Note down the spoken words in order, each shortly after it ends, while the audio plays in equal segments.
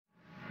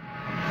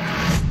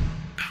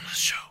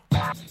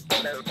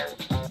Hey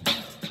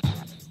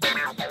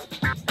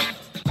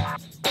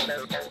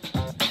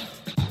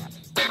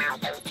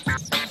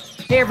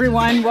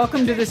everyone,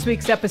 welcome to this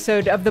week's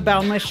episode of The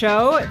Boundless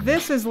Show.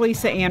 This is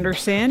Lisa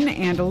Anderson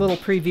and a little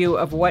preview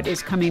of what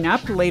is coming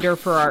up later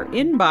for our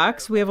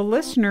inbox. We have a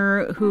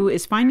listener who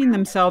is finding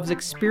themselves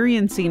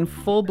experiencing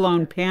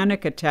full-blown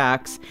panic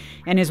attacks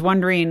and is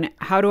wondering,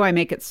 how do I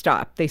make it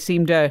stop? They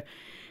seem to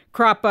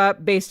crop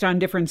up based on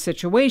different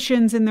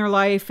situations in their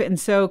life. And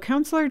so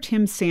Counselor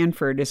Tim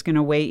Sanford is going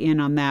to weigh in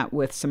on that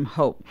with some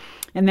hope.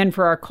 And then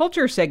for our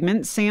culture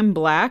segment, Sam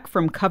Black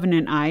from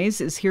Covenant Eyes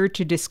is here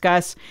to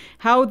discuss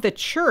how the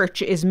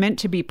church is meant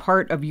to be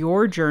part of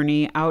your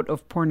journey out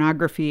of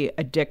pornography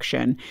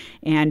addiction.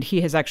 And he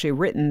has actually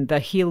written The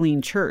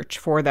Healing Church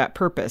for that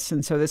purpose.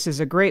 And so this is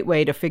a great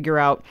way to figure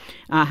out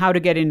how to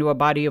get into a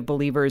body of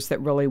believers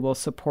that really will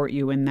support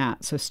you in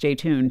that. So stay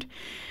tuned.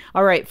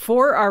 All right,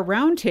 for our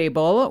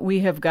roundtable, we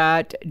have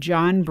got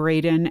John,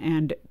 Braden,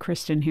 and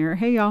Kristen here.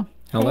 Hey, y'all.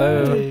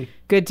 Hello. Hey.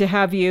 Good to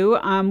have you.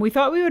 We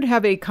thought we would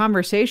have a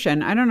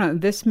conversation. I don't know,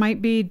 this might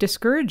be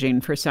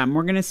discouraging for some.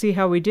 We're going to see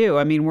how we do.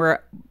 I mean, we're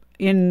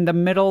in the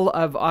middle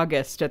of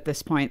August at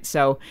this point,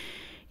 so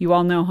you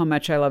all know how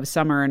much I love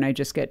summer, and I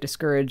just get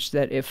discouraged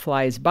that it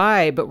flies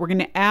by. But we're going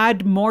to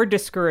add more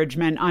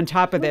discouragement on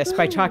top of this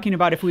by talking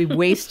about if we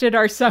wasted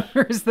our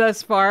summers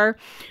thus far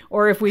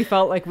or if we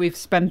felt like we've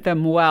spent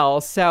them well.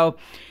 So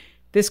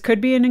this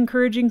could be an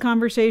encouraging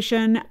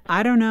conversation.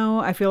 I don't know.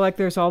 I feel like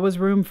there's always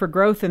room for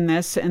growth in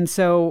this. And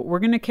so we're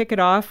going to kick it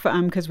off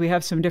because we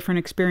have some different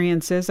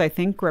experiences, I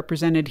think,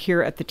 represented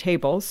here at the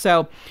table.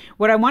 So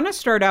what I want to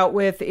start out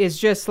with is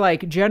just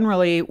like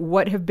generally,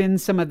 what have been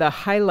some of the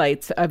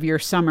highlights of your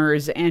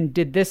summers? And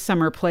did this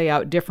summer play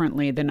out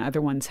differently than other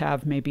ones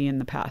have maybe in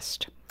the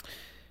past?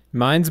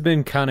 Mine's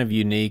been kind of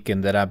unique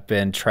in that I've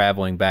been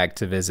traveling back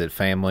to visit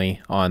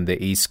family on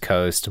the East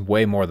Coast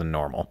way more than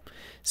normal.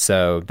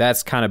 So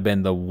that's kind of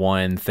been the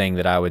one thing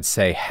that I would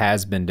say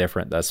has been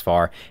different thus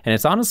far. And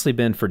it's honestly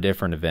been for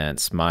different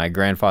events. My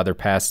grandfather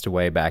passed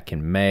away back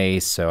in May,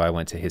 so I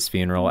went to his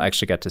funeral. I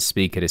actually got to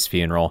speak at his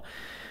funeral,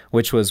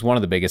 which was one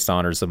of the biggest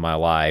honors of my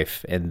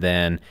life. And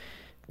then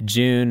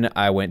June,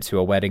 I went to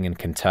a wedding in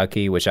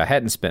Kentucky, which I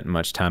hadn't spent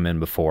much time in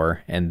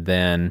before. And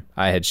then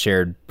I had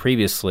shared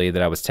previously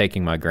that I was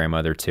taking my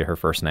grandmother to her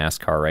first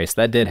NASCAR race.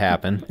 That did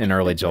happen in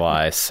early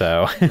July.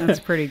 So that's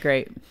pretty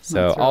great.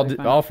 So really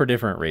all for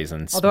different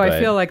reasons. Although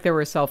I feel like there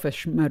were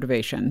selfish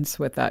motivations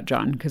with that,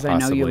 John, because I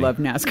know you love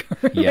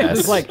NASCAR. Yes.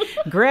 It's like,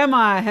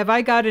 Grandma, have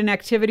I got an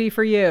activity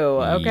for you?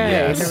 Okay,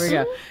 yes. Here we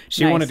go.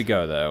 She wanted to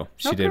go, though.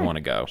 She did want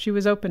to go. She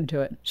was open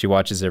to it. She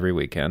watches every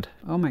weekend.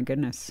 Oh, my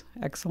goodness.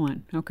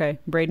 Excellent. Okay.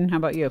 Braden, how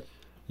about you?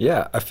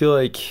 Yeah, I feel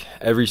like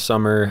every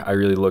summer I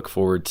really look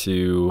forward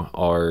to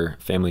our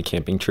family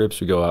camping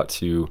trips. We go out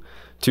to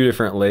 2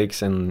 different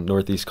lakes in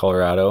Northeast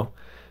Colorado.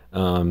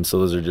 So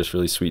those are just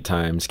really sweet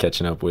times,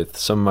 catching up with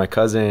some of my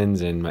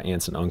cousins and my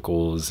aunts and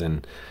uncles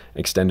and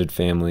extended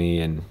family,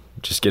 and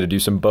just get to do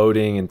some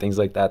boating and things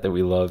like that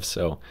we love.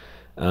 So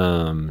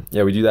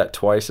yeah, we do that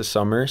twice a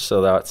summer.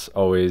 So that's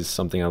always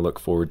something I look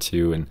forward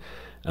to.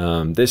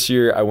 And this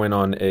year I went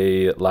on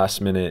a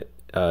last minute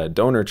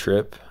donor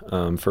trip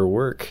for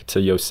work to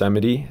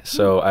Yosemite.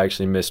 So I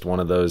actually missed one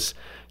of those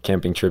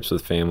camping trips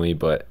with family,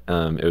 but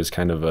it was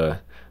kind of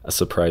a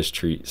surprise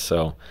treat.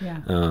 So,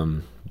 yeah.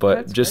 but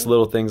That's just great.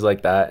 little things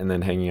like that, and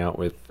then hanging out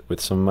with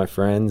some of my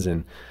friends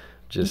and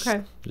just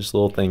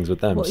little things with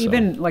them. Well, so.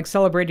 even like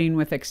celebrating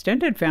with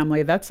extended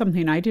family, that's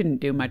something I didn't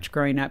do much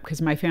growing up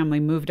because my family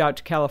moved out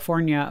to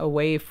California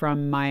away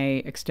from my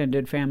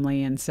extended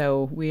family. And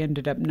so we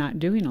ended up not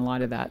doing a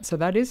lot of that. So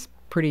that is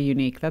pretty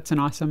unique. That's an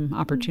awesome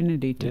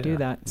opportunity to do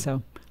that.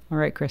 So, all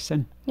right,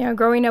 Kristen. Yeah,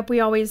 growing up, we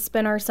always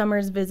spent our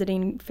summers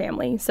visiting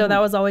family. So that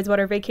was always what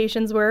our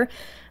vacations were.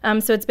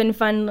 So it's been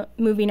fun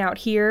moving out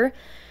here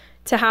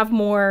to have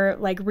more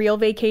like real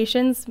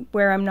vacations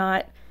where I'm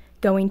not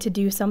going to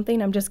do something.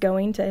 I'm just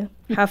going to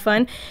have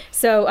fun.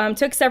 So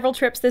took several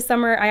trips this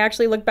summer. I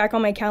actually looked back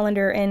on my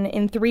calendar, and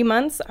in 3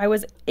 months, I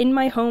was in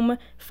my home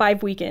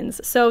 5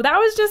 weekends. So that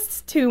was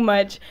just too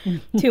much,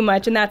 and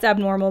that's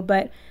abnormal,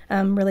 but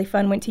really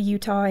fun. Went to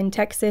Utah and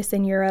Texas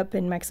and Europe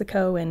and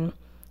Mexico and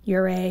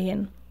Uray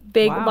and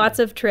lots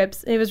of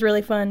trips. It was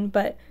really fun,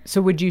 but... So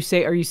would you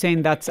say, are you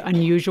saying that's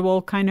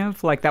unusual kind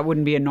of? Like that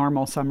wouldn't be a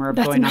normal summer of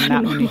going on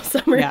that many...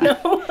 summer,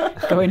 no.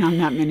 Going on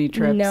that many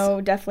trips?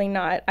 No, definitely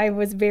not. I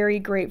was very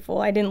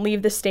grateful. I didn't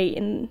leave the state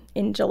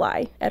in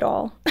July at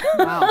all.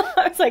 Wow.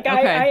 I was like,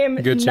 okay. I am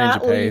Good change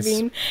not of pace.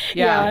 leaving.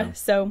 Yeah.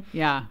 So...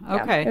 Yeah,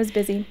 okay. Yeah, it was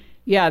busy.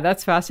 Yeah,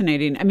 that's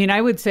fascinating. I mean,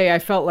 I would say I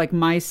felt like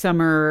my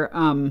summer,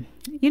 and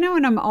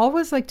I'm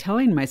always like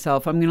telling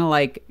myself I'm going to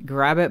like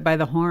grab it by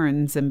the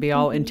horns and be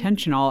all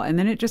intentional. And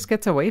then it just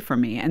gets away from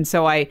me. And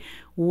so I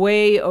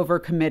way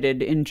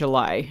overcommitted in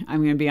July. I'm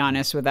going to be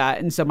honest with that.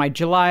 And so my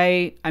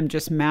July, I'm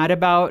just mad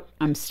about.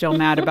 I'm still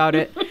mad about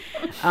it.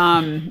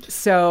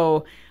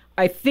 So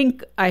I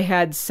think I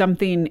had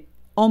something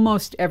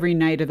almost every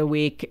night of the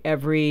week,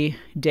 every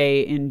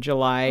day in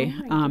July,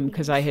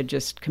 because I had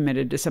just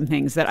committed to some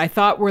things that I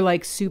thought were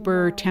like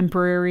super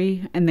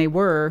temporary, and they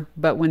were.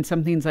 But when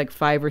something's like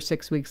 5 or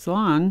 6 weeks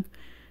long,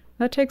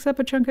 that takes up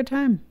a chunk of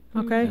time.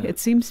 Okay. It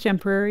seems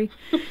temporary,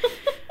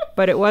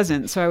 but it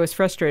wasn't. So I was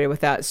frustrated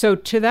with that. So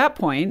to that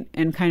point,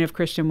 and kind of,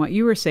 Kristen, what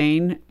you were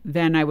saying,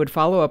 then I would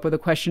follow up with a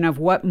question of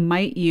what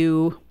might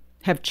you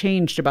have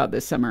changed about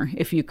this summer,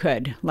 if you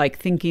could, like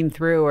thinking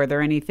through, are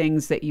there any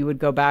things that you would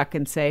go back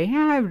and say,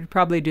 yeah, I would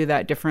probably do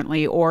that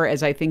differently? Or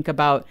as I think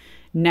about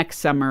next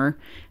summer,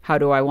 how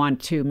do I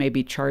want to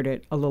maybe chart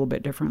it a little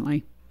bit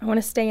differently? I want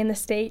to stay in the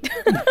state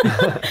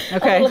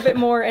Okay. a little bit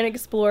more and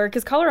explore,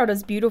 because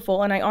Colorado's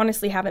beautiful, and I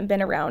honestly haven't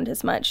been around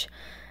as much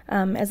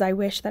as I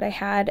wish that I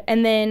had.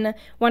 And then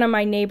one of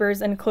my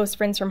neighbors and close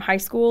friends from high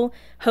school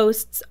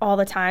hosts all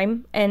the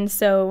time, and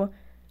so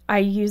I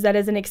use that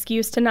as an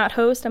excuse to not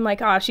host. I'm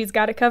like, she's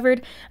got it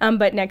covered.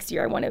 But next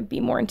year I want to be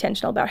more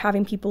intentional about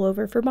having people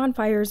over for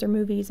bonfires or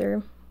movies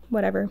or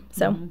whatever.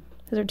 So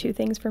those are 2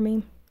 things for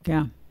me.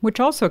 Yeah.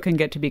 Which also can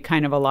get to be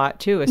kind of a lot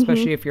too,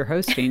 especially if you're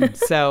hosting.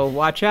 So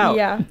watch out.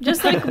 Yeah.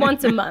 Just like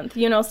once a month,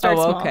 start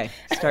small. Okay.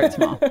 Start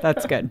small.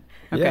 That's good.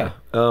 Okay.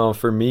 Yeah.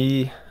 For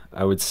me,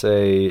 I would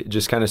say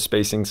just kind of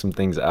spacing some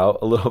things out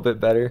a little bit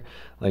better.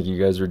 Like you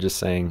guys were just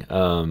saying,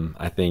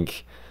 I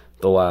think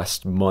the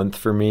last month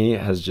for me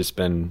has just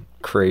been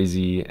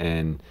crazy,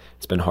 and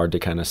it's been hard to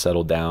kind of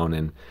settle down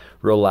and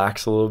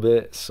relax a little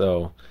bit.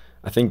 So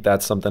I think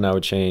that's something I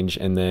would change.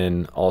 And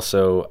then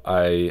also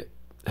I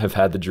have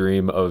had the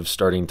dream of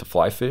starting to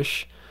fly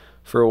fish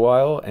for a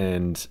while,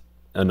 and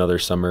another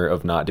summer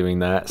of not doing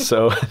that.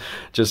 So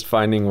just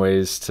finding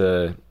ways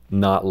to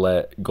not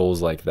let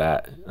goals like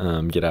that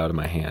get out of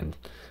my hand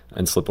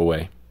and slip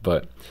away.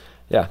 But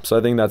yeah, so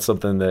I think that's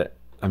something that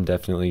I'm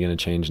definitely going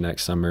to change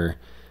next summer.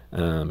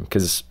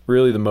 Because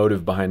really the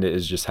motive behind it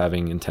is just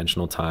having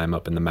intentional time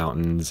up in the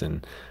mountains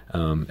and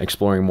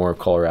exploring more of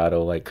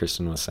Colorado, like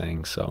Kristen was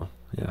saying. So,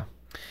 yeah.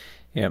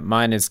 Yeah,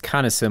 mine is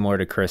kind of similar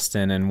to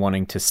Kristen and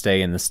wanting to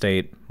stay in the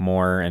state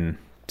more, and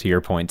to your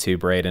point too,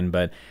 Braden.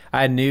 But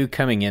I knew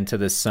coming into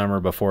this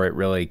summer before it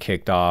really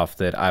kicked off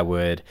that I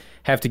would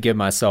have to give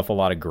myself a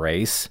lot of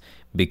grace,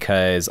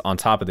 because on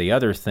top of the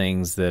other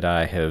things that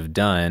I have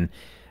done,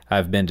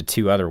 I've been to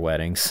 2 other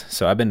weddings.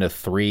 So I've been to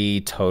 3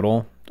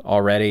 total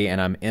already,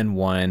 and I'm in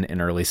one in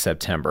early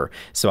September.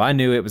 So I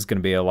knew it was going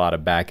to be a lot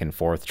of back and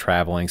forth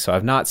traveling. So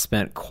I've not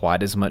spent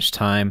quite as much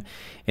time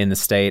in the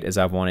state as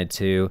I've wanted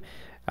to.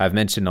 I've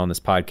mentioned on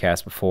this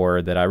podcast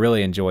before that I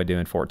really enjoy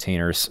doing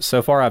 14ers.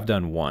 So far, I've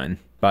done 1.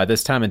 By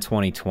this time in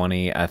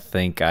 2020, I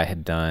think I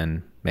had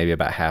done maybe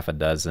about half a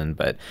dozen,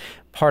 but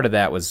part of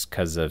that was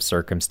because of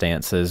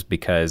circumstances,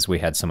 because we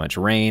had so much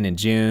rain in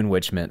June,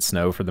 which meant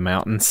snow for the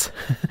mountains.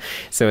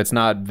 So it's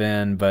not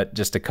been but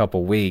just a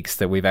couple weeks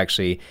that we've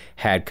actually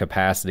had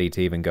capacity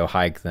to even go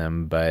hike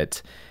them.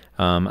 But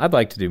I'd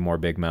like to do more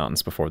big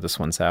mountains before this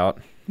one's out.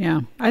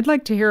 Yeah. I'd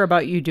like to hear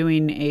about you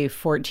doing a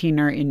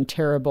 14er in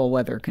terrible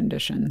weather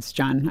conditions,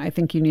 John. I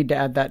think you need to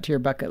add that to your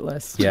bucket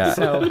list. Yeah.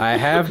 So I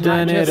have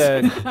done it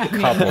a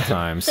couple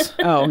times.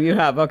 Oh, you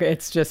have? Okay.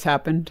 It's just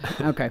happened.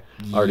 Okay.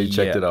 Already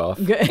checked it off.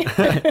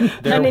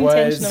 There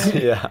was,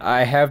 Unintentionally.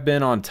 I have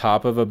been on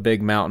top of a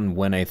big mountain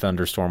when a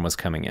thunderstorm was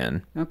coming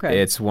in. Okay.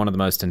 It's one of the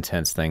most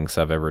intense things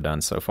I've ever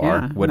done so far.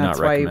 Yeah, Would not that's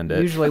why recommend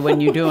it. Usually when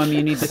you do them,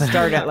 you need to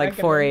start at like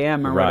 4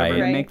 a.m. or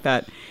whatever Right.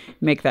 and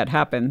make that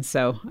happen.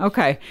 So,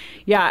 okay.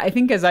 Yeah, I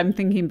think as I'm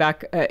thinking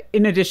back,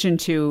 in addition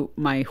to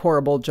my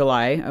horrible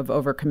July of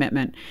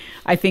overcommitment,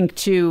 I think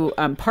too,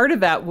 part of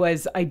that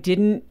was I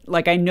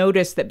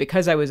noticed that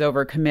because I was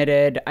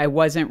overcommitted, I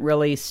wasn't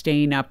really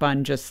staying up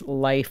on just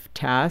life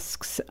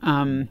tasks,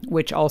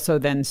 which also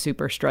then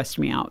super stressed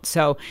me out.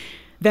 So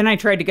then I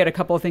tried to get a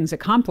couple of things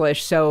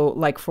accomplished. So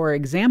like, for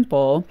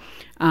example,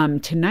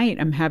 tonight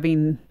I'm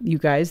having you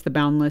guys, the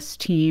Boundless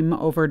team,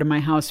 over to my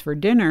house for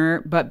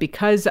dinner. But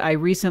because I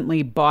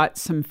recently bought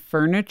some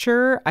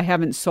furniture, I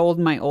haven't sold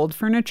my old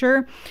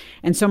furniture.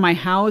 And so my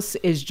house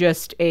is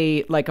just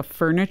a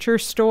furniture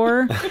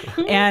store.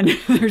 And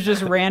there's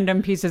just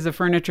random pieces of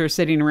furniture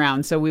sitting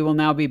around. So we will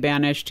now be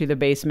banished to the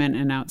basement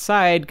and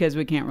outside because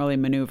we can't really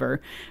maneuver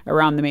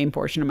around the main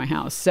portion of my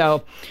house.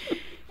 So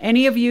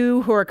any of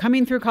you who are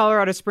coming through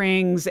Colorado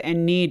Springs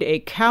and need a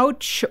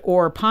couch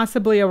or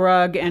possibly a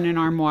rug and an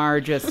armoire,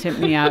 just hit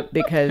me up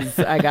because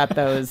I got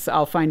those.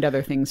 I'll find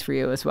other things for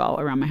you as well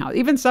around my house.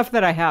 Even stuff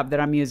that I have that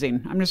I'm using.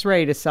 I'm just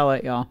ready to sell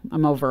it, y'all.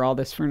 I'm over all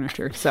this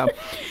furniture. So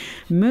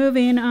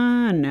moving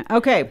on.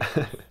 Okay.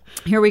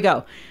 Here we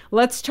go.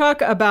 Let's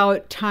talk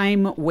about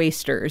time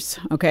wasters,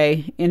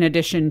 okay, in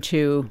addition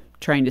to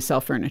trying to sell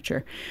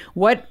furniture.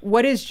 What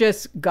is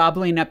just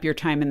gobbling up your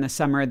time in the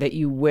summer that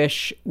you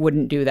wish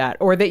wouldn't do that?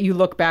 Or that you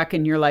look back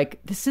and you're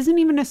like, this isn't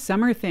even a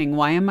summer thing.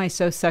 Why am I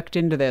so sucked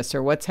into this?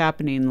 Or what's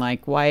happening?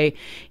 Like, why,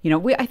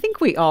 I think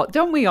we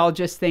all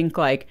just think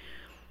like,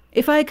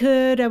 if I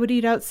could, I would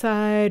eat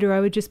outside, or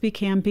I would just be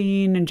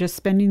camping and just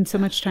spending so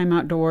much time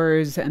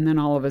outdoors. And then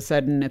all of a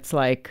sudden it's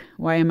like,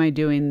 why am I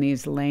doing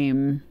these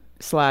lame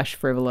 /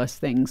 frivolous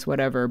things,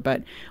 whatever.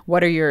 But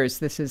what are yours?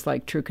 This is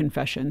like true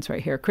confessions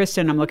right here.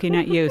 Kristen, I'm looking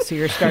at you, so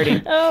you're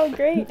starting. Oh,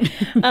 great.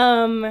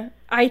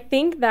 I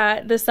think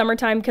that the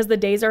summertime, because the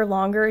days are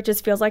longer, it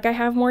just feels like I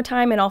have more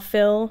time and I'll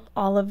fill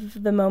all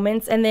of the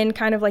moments. And then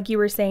kind of like you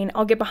were saying,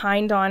 I'll get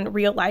behind on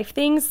real life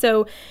things.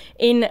 So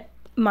in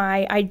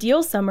my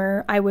ideal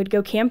summer, I would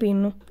go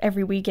camping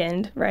every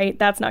weekend, right?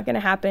 That's not going to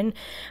happen.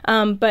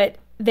 But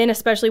then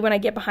especially when I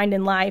get behind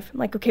in life, I'm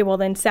like, okay, well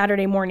then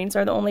Saturday mornings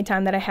are the only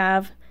time that I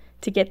have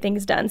to get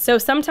things done. So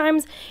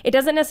sometimes it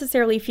doesn't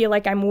necessarily feel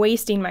like I'm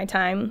wasting my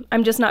time.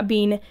 I'm just not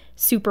being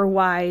super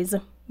wise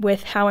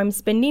with how I'm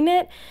spending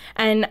it.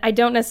 And I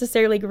don't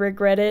necessarily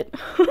regret it,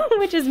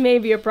 which is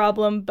maybe a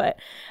problem, but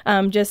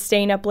just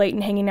staying up late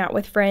and hanging out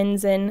with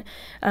friends and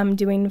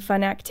doing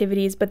fun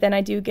activities. But then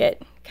I do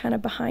get kind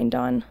of behind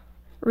on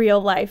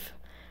real life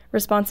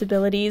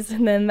responsibilities,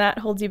 and then that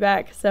holds you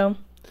back. So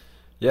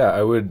yeah,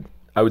 I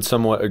would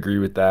somewhat agree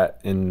with that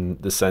in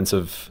the sense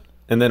of,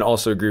 and then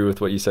also agree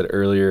with what you said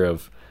earlier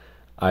of,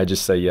 I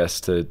just say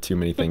yes to too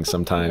many things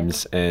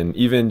sometimes. Yeah. And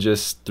even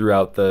just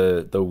throughout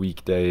the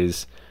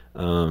weekdays,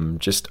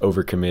 just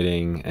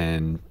overcommitting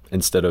and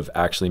instead of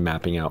actually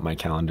mapping out my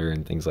calendar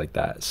and things like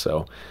that.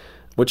 So,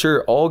 which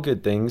are all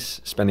good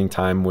things, spending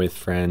time with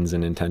friends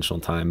and intentional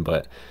time,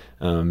 but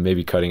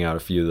maybe cutting out a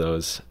few of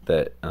those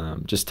that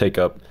just take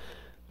up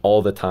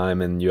all the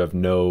time and you have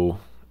no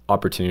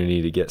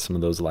opportunity to get some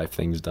of those life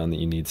things done that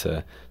you need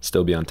to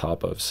still be on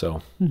top of.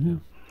 So, yeah.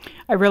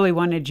 I really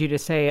wanted you to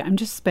say, I'm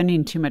just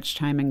spending too much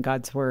time in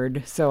God's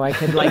word, so I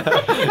could like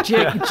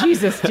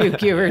Jesus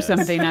juke you or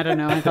something. I don't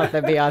know. I thought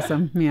that'd be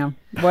awesome. Yeah.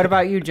 What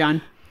about you,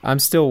 John? I'm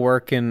still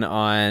working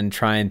on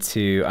trying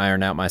to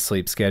iron out my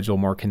sleep schedule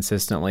more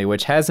consistently,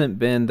 which hasn't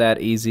been that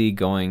easy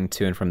going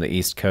to and from the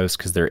East Coast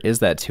because there is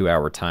that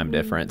 2-hour time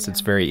difference. Yeah. It's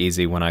very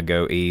easy when I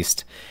go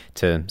east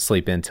to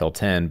sleep in till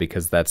 10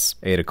 because that's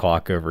 8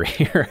 o'clock over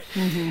here.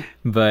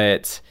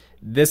 But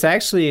this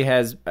actually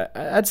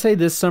I'd say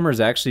this summer's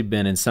actually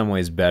been in some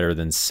ways better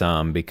than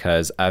some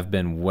because I've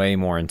been way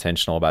more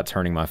intentional about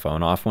turning my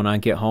phone off when I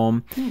get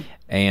home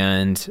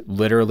and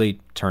literally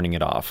turning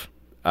it off.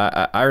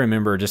 I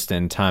remember just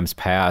in times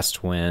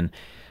past when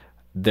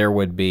there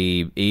would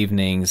be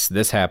evenings,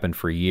 this happened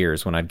for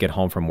years, when I'd get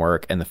home from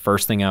work and the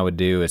first thing I would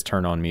do is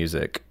turn on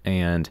music.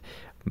 And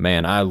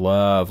man, I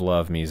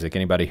love music.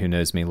 Anybody who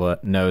knows me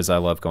knows I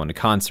love going to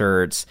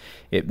concerts.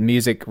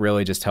 Music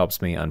really just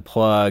helps me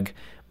unplug.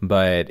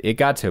 But it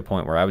got to a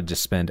point where I would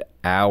just spend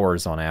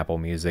hours on Apple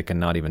Music and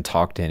not even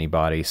talk to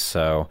anybody.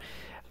 So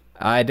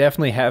I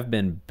definitely have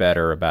been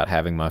better about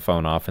having my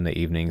phone off in the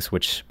evenings,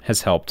 which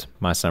has helped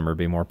my summer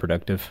be more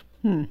productive.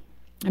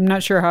 I'm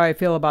not sure how I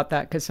feel about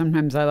that because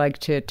sometimes I like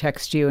to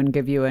text you and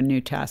give you a new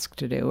task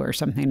to do or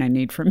something I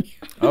need from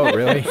you. Oh,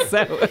 really?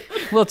 So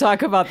we'll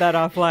talk about that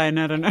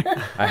offline. I don't know.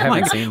 I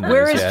haven't seen those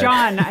Where is yet.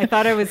 John? I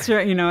thought I was,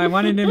 I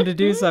wanted him to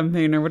do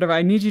something or whatever.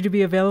 I need you to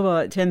be available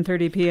at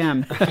 10:30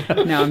 p.m.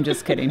 No, I'm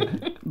just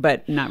kidding,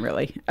 but not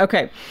really.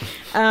 Okay.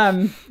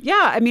 Yeah,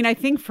 I mean, I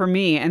think for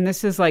me, and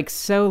this is like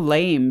so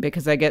lame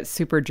because I get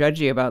super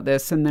judgy about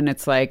this. And then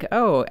it's like,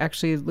 oh,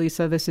 actually,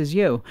 Lisa, this is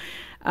you.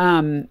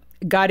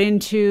 Got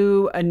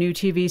into a new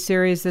TV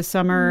series this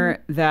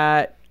summer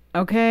that,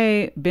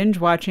 binge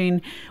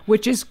watching,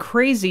 which is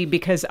crazy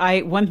because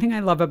one thing I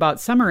love about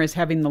summer is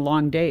having the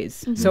long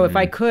days. So if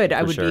I could,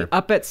 I would be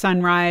up at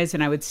sunrise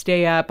and I would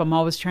stay up. I'm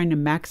always trying to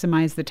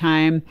maximize the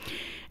time.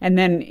 And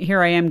then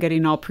here I am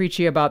getting all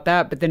preachy about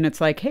that. But then it's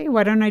like, hey,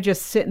 why don't I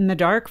just sit in the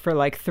dark for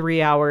like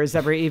 3 hours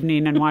every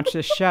evening and watch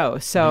this show?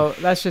 So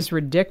that's just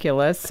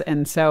ridiculous.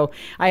 And so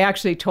I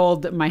actually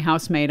told my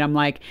housemate, I'm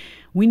like,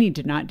 we need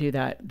to not do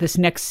that. This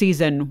next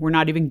season, we're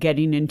not even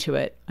getting into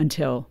it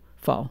until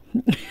fall.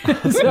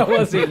 So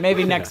we'll see.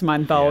 Maybe next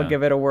month I'll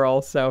give it a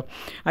whirl. So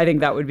I think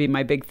that would be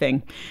my big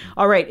thing.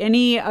 All right.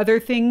 Any other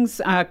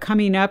things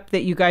coming up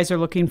that you guys are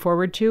looking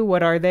forward to?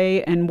 What are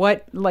they? And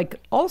what,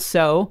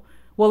 also,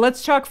 well,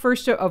 let's talk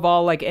first of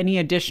all, any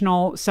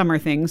additional summer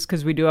things,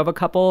 because we do have a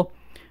couple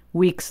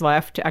weeks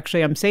left.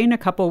 Actually, I'm saying a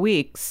couple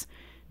weeks,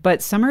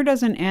 but summer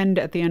doesn't end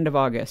at the end of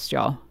August,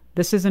 y'all.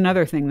 This is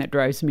another thing that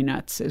drives me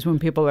nuts is when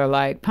people are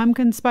like,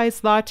 pumpkin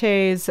spice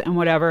lattes and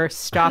whatever.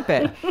 Stop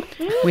it.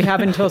 We have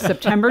until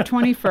September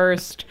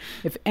 21st.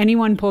 If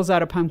anyone pulls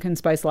out a pumpkin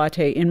spice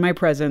latte in my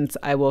presence,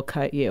 I will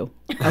cut you.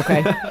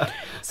 Okay?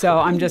 So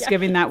I'm just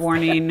giving that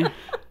warning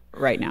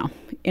right now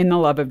in the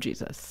love of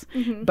Jesus.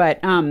 But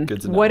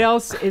what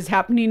else is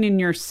happening in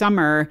your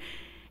summer?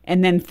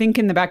 And then think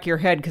in the back of your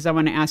head, because I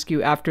want to ask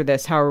you after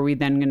this, how are we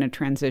then going to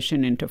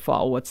transition into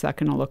fall? What's that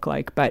going to look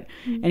like? But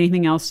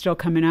anything else still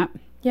coming up?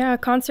 Yeah,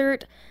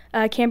 concert,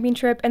 camping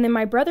trip, and then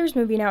my brother's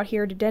moving out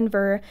here to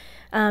Denver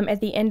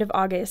at the end of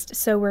August.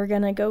 So we're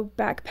going to go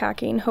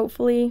backpacking,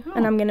 hopefully,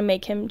 and I'm going to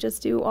make him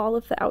just do all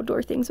of the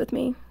outdoor things with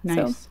me.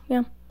 Nice. So,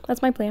 yeah,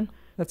 that's my plan.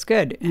 That's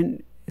good.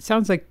 And it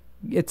sounds like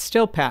it's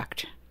still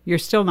packed. You're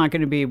still not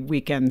going to be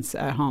weekends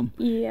at home.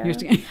 Yeah.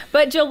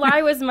 But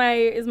July is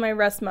my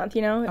rest month,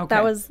 Okay.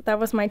 That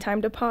was my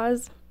time to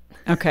pause.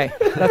 Okay,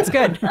 that's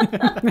good.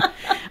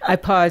 I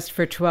paused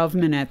for 12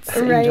 minutes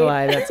in Right.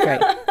 July. That's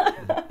great.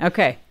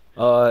 Okay.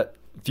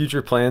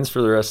 Future plans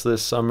for the rest of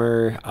this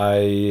summer.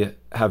 I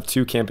have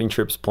 2 camping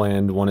trips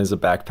planned. One is a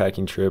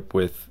backpacking trip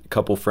with a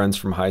couple friends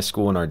from high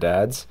school and our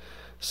dads.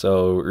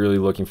 So really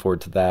looking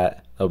forward to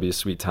that. That'll be a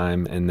sweet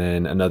time. And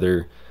then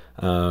another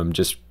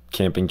just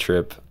camping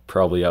trip,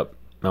 probably up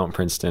Mount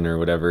Princeton or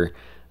whatever,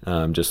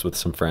 just with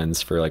some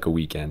friends for like a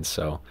weekend.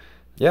 So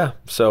yeah,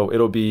 so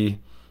it'll be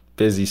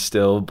busy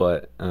still,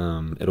 but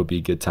it'll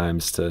be good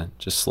times to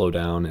just slow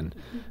down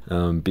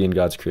and be in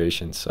God's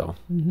creation. So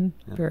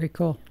Very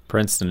cool.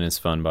 Princeton is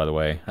fun, by the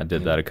way. I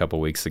did that a couple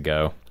weeks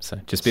ago. So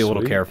just be a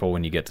little Sweet. careful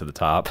when you get to the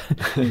top.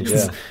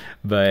 Yeah.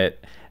 But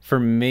for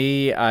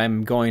me,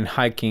 I'm going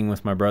hiking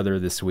with my brother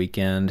this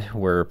weekend.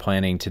 We're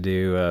planning to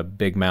do a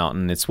big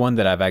mountain. It's one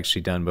that I've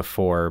actually done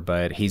before,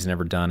 but he's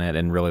never done it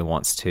and really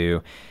wants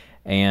to.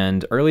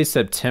 And early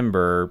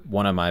September,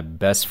 one of my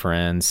best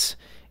friends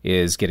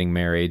is getting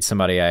married.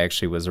 Somebody I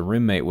actually was a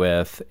roommate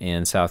with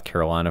in South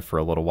Carolina for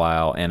a little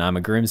while, and I'm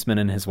a groomsman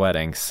in his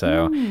wedding.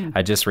 So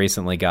I just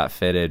recently got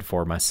fitted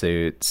for my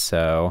suit,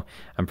 so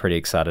I'm pretty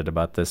excited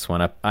about this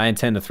one. I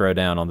intend to throw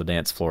down on the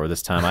dance floor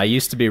this time. I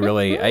used to be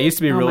really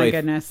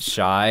goodness.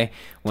 shy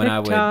when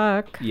I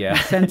TikTok. would. Yeah.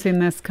 I'm sensing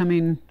this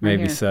coming. Right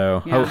Maybe here.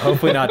 so. Yeah.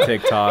 Hopefully not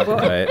TikTok,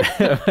 but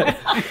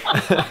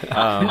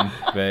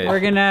We're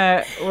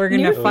gonna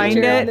New find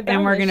feature on it the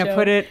and we're Boundless gonna Show.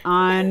 put it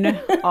on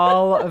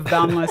all of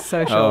Boundless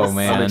socials. Oh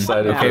man! I'm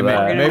excited okay, for that.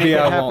 We're gonna maybe make it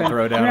I happen. won't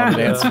throw down on the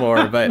dance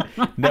floor, but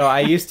no,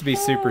 I used to be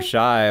super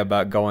shy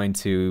about going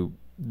to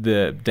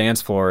the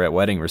dance floor at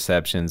wedding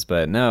receptions,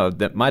 but no,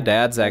 my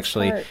dad's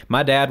actually smart.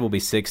 my dad will be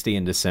 60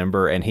 in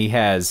December, and he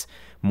has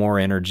more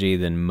energy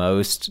than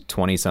most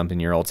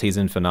 20-something-year-olds. He's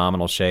in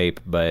phenomenal shape,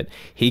 but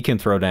he can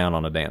throw down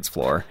on a dance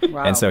floor,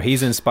 Wow. and so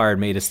he's inspired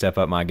me to step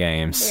up my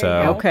game. There So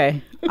you go.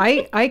 Okay.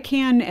 I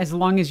can, as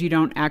long as you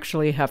don't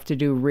actually have to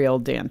do real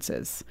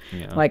dances.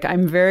 Yeah. Like,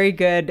 I'm very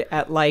good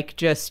at like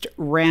just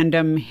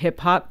random hip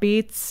hop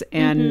beats,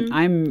 and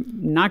I'm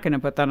not going to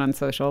put that on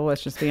social.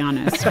 Let's just be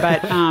honest.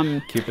 But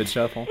Cupid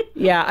shuffle.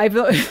 yeah, I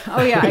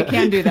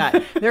can do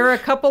that. There are a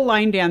couple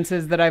line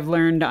dances that I've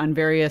learned on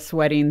various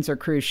weddings or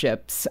cruise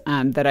ships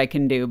that I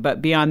can do.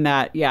 But beyond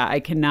that, yeah,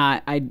 I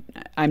cannot.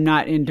 I'm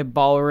not into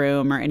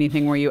ballroom or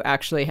anything where you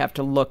actually have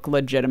to look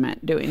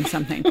legitimate doing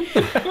something.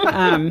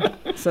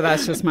 So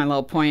that's just my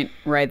little point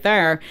right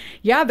there.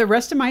 Yeah, the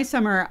rest of my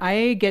summer,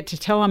 I get to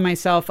tell on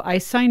myself. I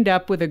signed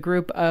up with a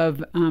group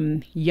of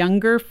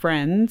younger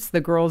friends,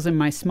 the girls in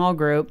my small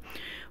group,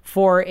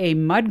 for a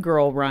Mud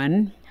Girl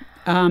run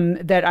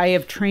that I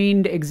have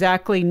trained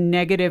exactly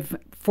negative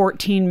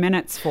 14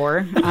 minutes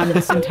for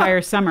this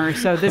entire summer.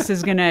 So this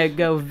is going to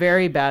go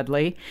very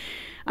badly.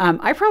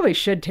 I probably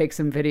should take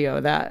some video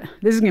of that.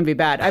 This is going to be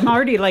bad. I'm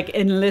already like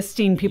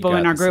enlisting people You got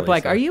in our this, group.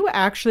 Like, Lisa. are you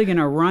actually going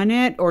to run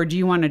it, or do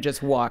you want to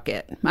just walk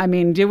it? I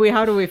mean,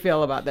 how do we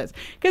feel about this?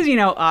 Because,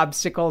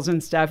 obstacles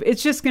and stuff,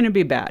 it's just going to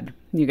be bad,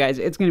 you guys.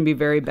 It's going to be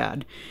very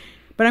bad.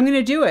 But I'm going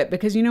to do it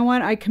because you know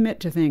what? I commit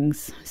to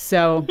things.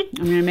 So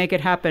I'm going to make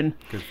it happen.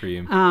 Good for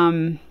you.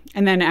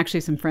 And then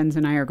actually some friends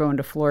and I are going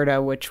to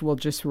Florida, which will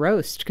just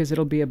roast because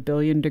it'll be 1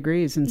 billion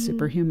degrees and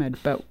super humid,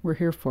 but we're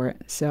here for it.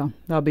 So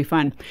that'll be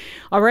fun.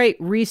 All right.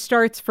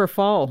 Restarts for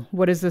fall.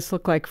 What does this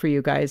look like for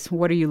you guys?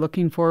 What are you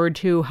looking forward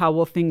to? How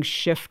will things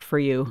shift for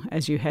you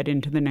as you head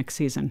into the next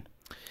season?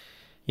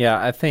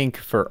 Yeah, I think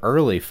for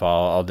early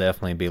fall, I'll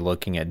definitely be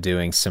looking at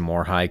doing some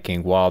more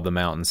hiking while the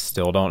mountains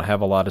still don't have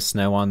a lot of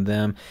snow on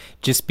them,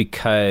 just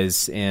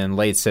because in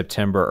late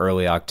September,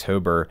 early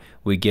October,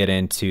 we get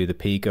into the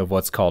peak of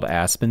what's called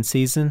aspen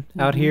season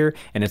out here.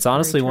 And it's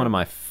honestly one of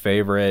my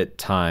favorite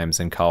times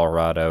in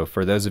Colorado.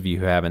 For those of you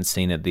who haven't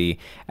seen it, the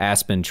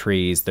aspen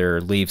trees,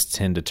 their leaves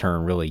tend to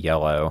turn really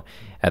yellow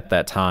at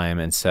that time,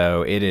 and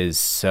so it is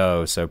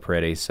so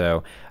pretty.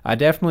 So I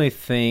definitely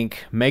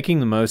think making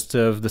the most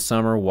of the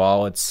summer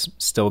while it's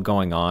still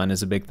going on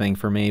is a big thing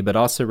for me, but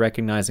also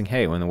recognizing,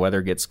 hey, when the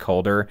weather gets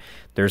colder,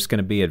 there's going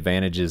to be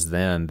advantages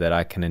then that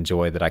I can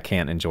enjoy that I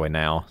can't enjoy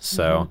now.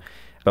 So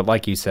but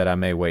like you said, I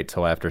may wait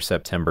till after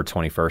September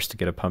 21st to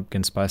get a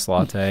pumpkin spice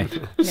latte.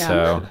 Yeah.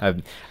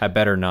 So I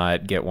better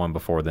not get one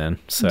before then.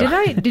 So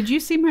Did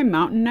you see my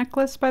mountain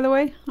necklace, by the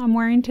way, I'm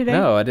wearing today?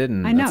 No, I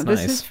didn't. I know. That's This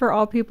nice. is for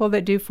all people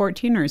that do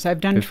 14ers. I've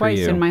done Good for twice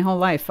you. in my whole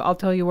life. I'll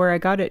tell you where I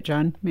got it,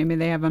 John. Maybe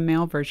they have a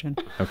male version.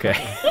 Okay.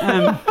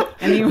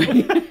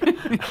 Anyway,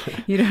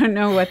 you don't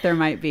know what there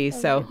might be.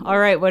 So, all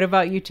right. What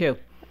about you two?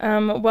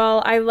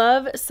 Well, I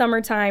love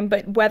summertime,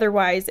 but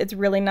weather-wise, it's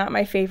really not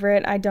my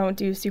favorite. I don't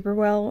do super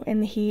well in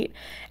the heat.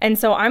 And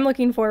so I'm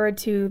looking forward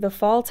to the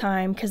fall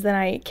time because then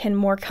I can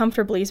more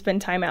comfortably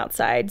spend time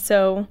outside.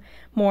 So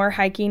more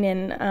hiking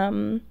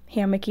and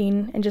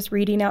hammocking and just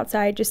reading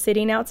outside, just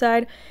sitting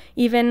outside.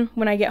 Even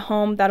when I get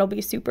home, that'll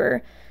be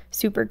super,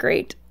 super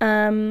great. I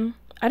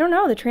don't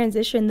know, the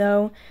transition,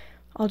 though,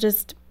 I'll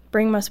just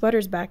bring my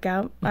sweaters back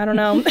out. I don't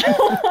know.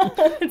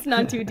 It's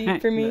not too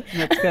deep for me.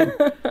 That's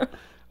good.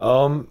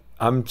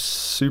 I'm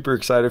super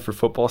excited for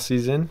football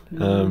season.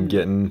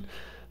 Getting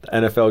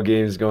NFL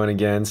games going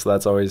again, so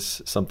that's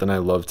always something I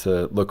love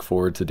to look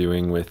forward to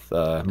doing with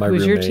my Who's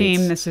roommates. your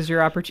team? This is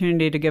your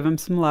opportunity to give them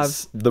some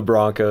love. The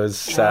Broncos,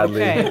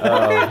 sadly.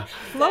 Okay.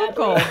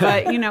 Local,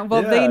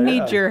 but they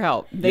need your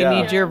help. They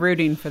need your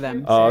rooting for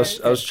them. I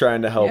was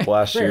trying to help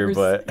last year,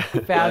 but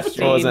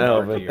fasting. it wasn't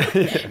helping.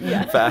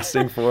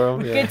 Fasting for them.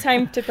 Good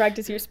time to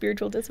practice your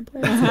spiritual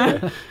disciplines.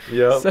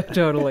 Yep. So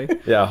totally.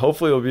 Yeah,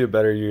 hopefully it'll be a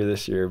better year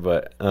this year,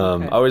 but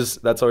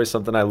that's always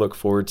something I look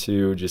forward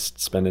to, just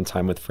spending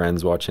time with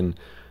friends, watching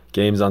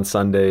games on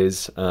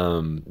Sundays.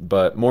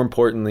 But more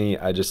importantly,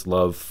 I just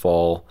love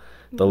fall.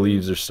 The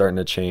leaves are starting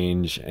to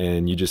change,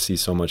 and you just see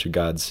so much of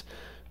God's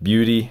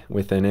beauty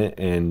within it,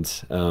 and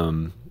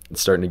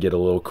it's starting to get a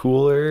little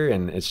cooler,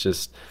 and it's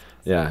just,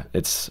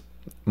 it's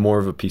more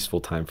of a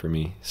peaceful time for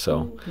me.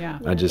 So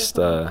I just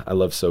I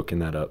love soaking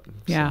that up.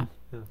 Yeah.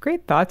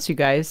 Great thoughts, you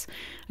guys.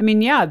 I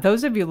mean,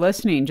 those of you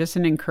listening, just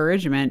an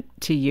encouragement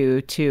to you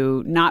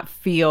to not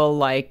feel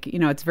like,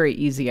 it's very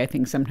easy, I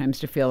think, sometimes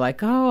to feel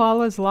like, oh,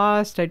 all is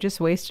lost. I just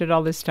wasted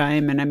all this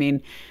time. And I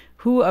mean,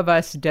 who of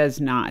us does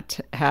not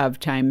have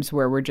times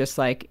where we're just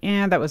like,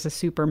 that was a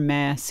super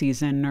meh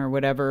season or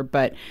whatever.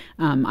 But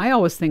I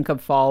always think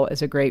of fall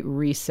as a great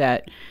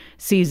reset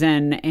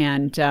season.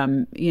 And,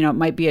 it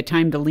might be a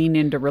time to lean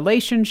into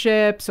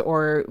relationships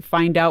or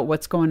find out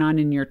what's going on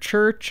in your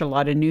church. A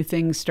lot of new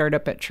things start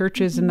up at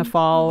churches in the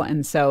fall.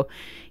 And so,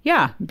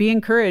 be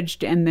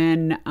encouraged, and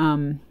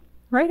then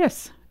write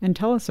us and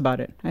tell us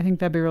about it. I think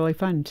that'd be really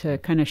fun to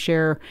kind of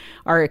share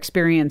our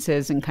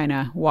experiences and kind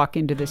of walk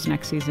into this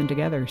next season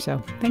together.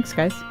 So thanks,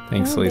 guys.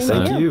 Thanks,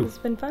 Lisa. Thank you. It's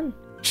been fun.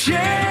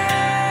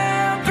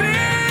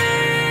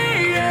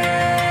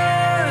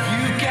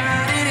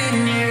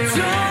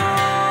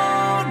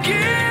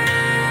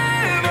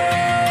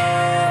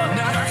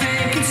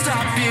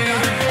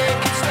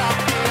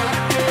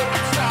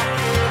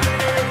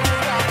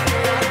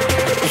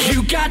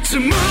 You got to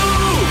move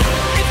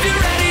if you're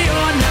ready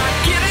or not.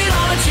 Give it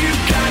all that you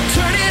got.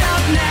 Turn it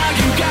up now.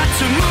 You got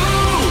to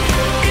move.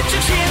 It's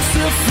your chance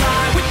to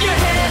fly with your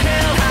head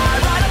held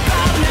high. Right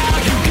about now.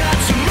 You got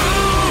to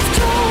move.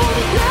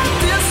 Don't let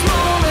this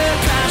moment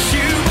pass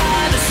you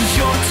by. This is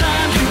your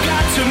time. You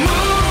got to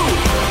move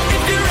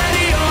if you're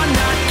ready or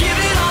not. Give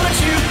it all that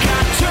you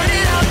got. Turn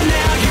it up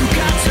now. You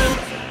got to.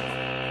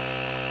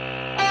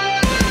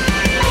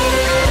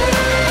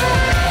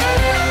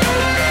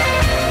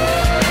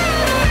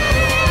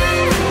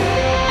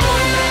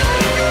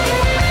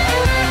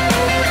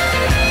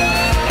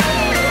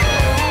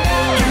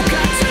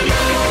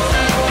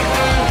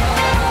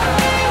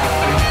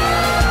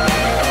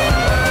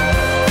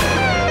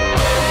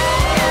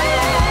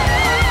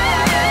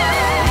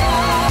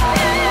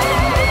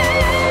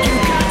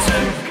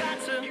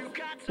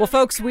 Well,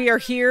 folks, we are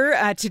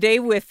here today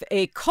with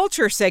a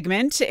culture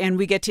segment, and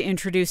we get to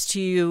introduce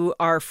to you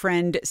our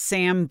friend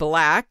Sam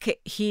Black.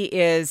 He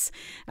is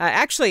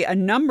actually a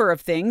number of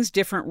things,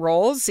 different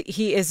roles.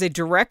 He is a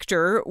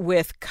director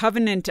with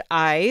Covenant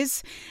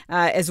Eyes,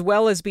 as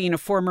well as being a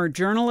former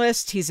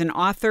journalist. He's an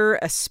author,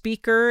 a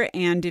speaker,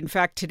 and in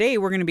fact, today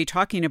we're going to be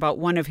talking about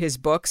one of his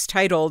books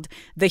titled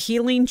The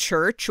Healing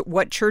Church: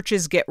 What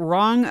Churches Get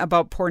Wrong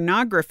About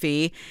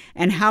Pornography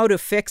and How to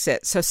Fix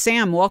It. So,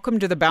 Sam, welcome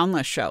to The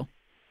Boundless Show.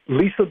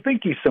 Lisa,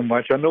 thank you so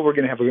much. I know we're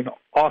going to have an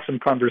awesome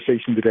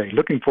conversation today.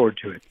 Looking forward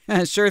to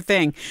it. Sure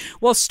thing.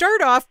 Well,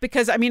 start off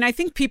because, I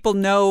think people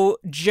know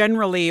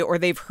generally or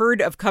they've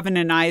heard of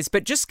Covenant Eyes,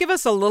 but just give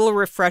us a little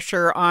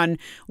refresher on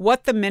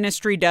what the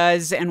ministry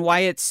does and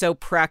why it's so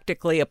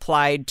practically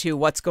applied to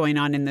what's going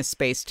on in this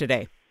space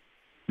today.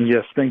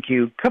 Yes, thank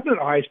you. Covenant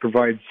Eyes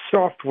provides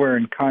software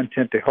and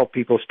content to help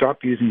people stop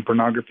using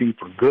pornography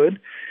for good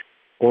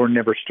or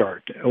never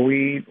start.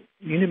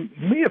 You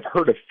may have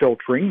heard of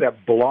filtering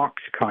that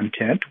blocks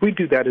content. We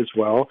do that as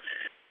well,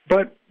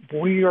 but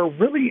we are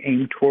really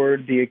aimed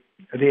toward the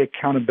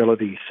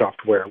accountability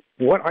software.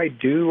 What I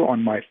do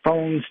on my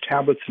phones,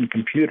 tablets, and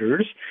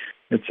computers,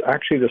 it's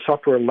actually the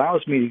software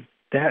allows me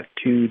that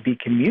to be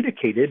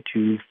communicated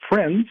to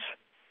friends,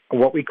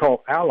 what we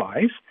call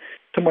allies,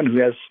 someone who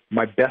has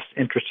my best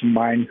interest in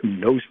mind, who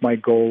knows my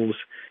goals,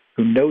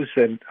 who knows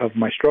that of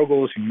my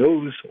struggles, who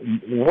knows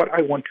what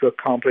I want to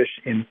accomplish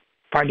in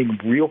finding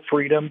real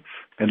freedom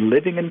and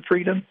living in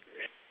freedom.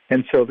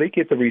 And so they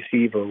get to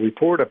receive a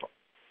report of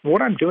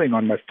what I'm doing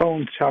on my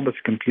phones, tablets,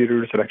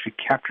 computers that actually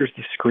captures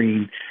the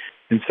screen.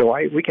 And so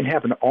we can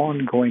have an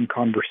ongoing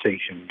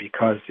conversation,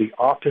 because the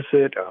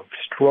opposite of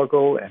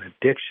struggle and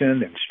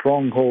addiction and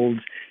strongholds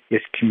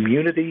is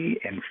community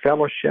and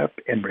fellowship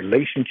and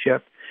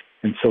relationship.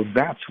 And so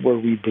that's where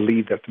we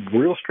believe that the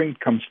real strength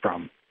comes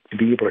from, to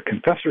be able to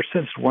confess our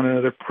sins to one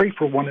another, pray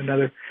for one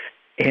another,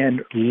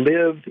 and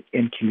live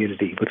in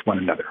community with one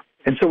another.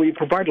 And so we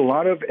provide a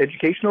lot of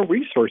educational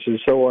resources.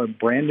 So a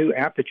brand new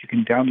app that you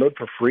can download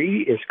for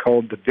free is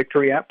called the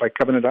Victory App by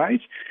Covenant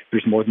Eyes.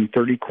 There's more than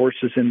 30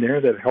 courses in there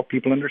that help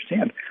people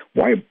understand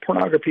why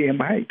pornography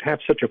might have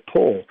such a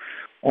pull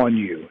on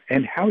you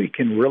and how you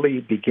can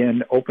really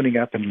begin opening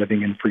up and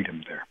living in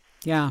freedom there.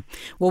 Yeah.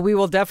 Well, we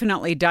will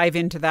definitely dive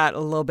into that a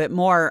little bit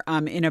more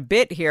in a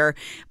bit here.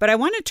 But I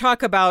want to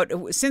talk about,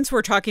 since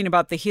we're talking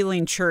about the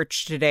Healing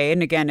Church today,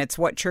 and again, it's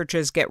what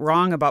churches get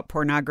wrong about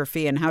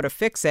pornography and how to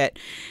fix it.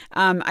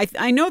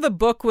 I know the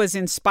book was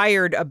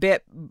inspired a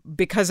bit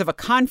because of a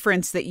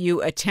conference that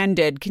you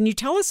attended. Can you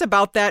tell us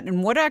about that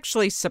and what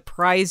actually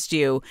surprised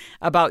you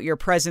about your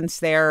presence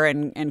there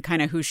and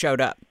kind of who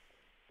showed up?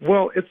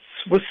 Well, it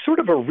was sort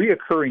of a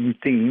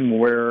reoccurring theme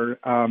where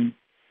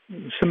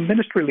some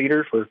ministry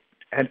leaders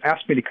had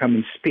asked me to come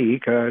and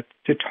speak to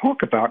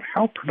talk about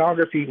how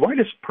why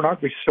is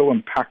pornography so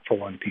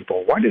impactful on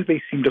people? Why do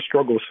they seem to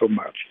struggle so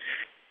much?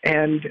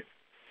 And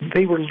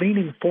they were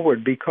leaning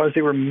forward because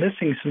they were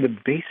missing some of the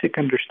basic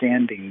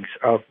understandings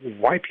of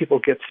why people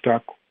get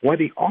stuck, why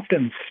they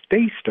often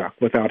stay stuck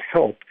without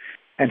help,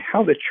 and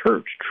how the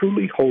church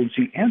truly holds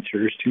the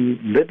answers to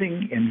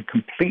living in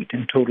complete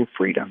and total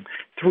freedom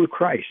through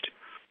Christ.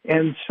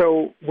 And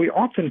so we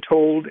often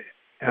told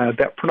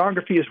that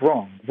pornography is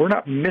wrong. We're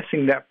not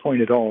missing that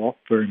point at all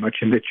very much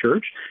in the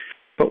church,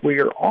 but we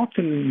are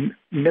often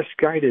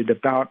misguided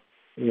about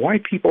why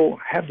people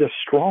have this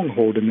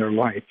stronghold in their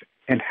life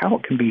and how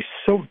it can be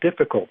so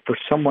difficult for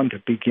someone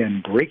to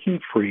begin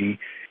breaking free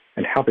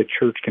and how the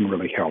church can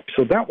really help.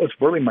 So that was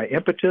really my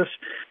impetus,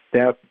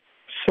 that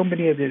so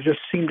many of you just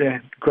seem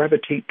to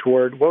gravitate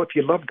toward, well, if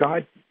you love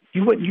God,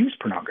 you wouldn't use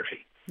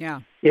pornography. Yeah.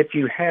 If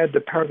you had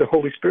the power of the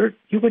Holy Spirit,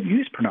 you wouldn't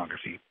use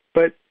pornography.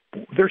 But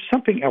there's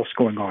something else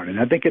going on, and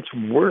I think it's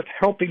worth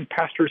helping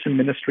pastors and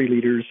ministry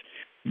leaders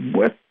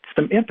with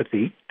some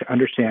empathy to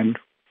understand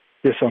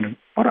this on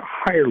a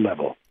higher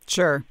level.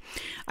 Sure.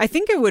 I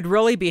think it would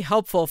really be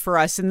helpful for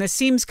us, and this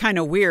seems kind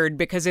of weird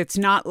because it's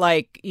not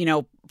like,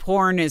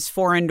 porn is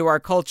foreign to our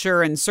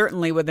culture, and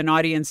certainly with an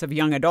audience of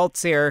young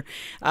adults here,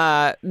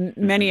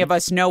 many of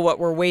us know what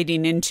we're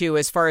wading into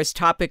as far as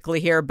topically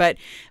here. But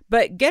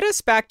get us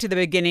back to the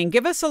beginning.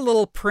 Give us a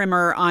little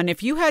primer on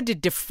if you had to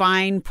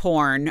define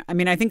porn. I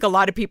mean, I think a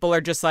lot of people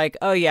are just like,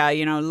 oh yeah,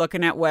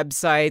 looking at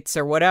websites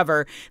or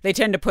whatever. They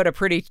tend to put a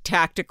pretty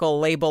tactical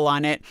label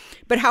on it.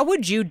 But how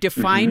would you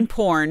define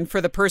porn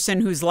for the person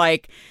who's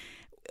like,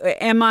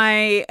 am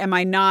I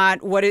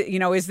not, what,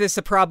 is this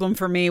a problem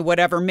for me?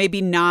 Whatever, maybe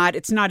not.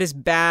 It's not as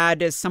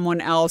bad as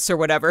someone else or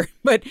whatever,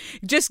 but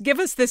just give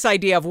us this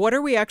idea of what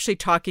are we actually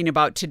talking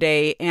about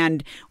today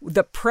and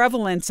the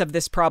prevalence of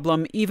this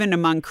problem, even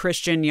among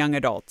Christian young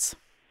adults.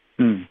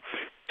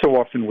 So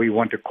often we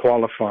want to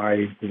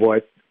qualify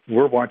what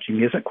we're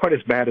watching isn't quite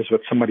as bad as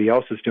what somebody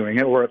else is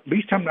doing, or at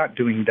least I'm not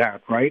doing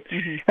that, right?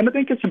 And I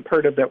think it's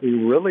imperative that we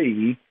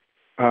really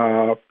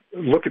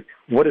look at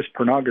what is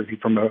pornography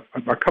from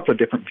a couple of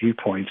different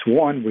viewpoints.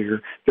 One,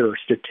 there are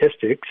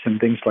statistics and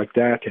things like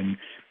that, and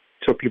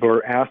so people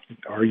are asked,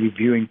 are you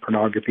viewing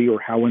pornography, or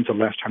when's the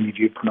last time you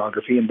viewed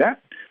pornography? And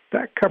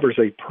that covers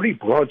a pretty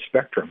broad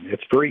spectrum.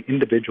 It's very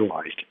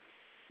individualized.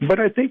 But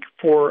I think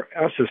for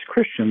us as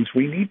Christians,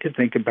 we need to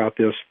think about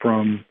this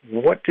from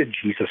what did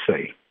Jesus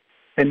say?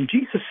 And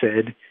Jesus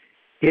said,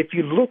 if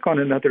you look on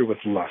another with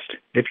lust,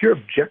 if you're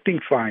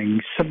objectifying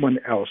someone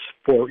else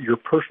for your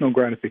personal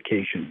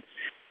gratification,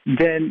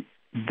 then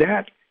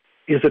that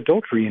is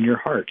adultery in your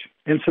heart.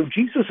 And so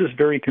Jesus is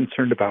very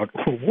concerned about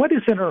what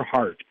is in our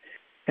heart.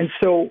 And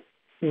so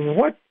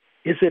what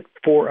is it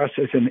for us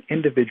as an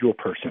individual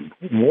person?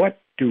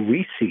 What do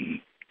we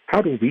see?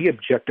 How do we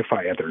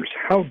objectify others?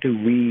 How do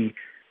we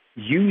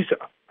use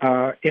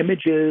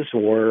images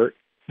or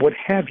what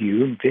have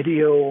you,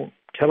 video,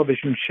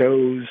 television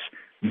shows,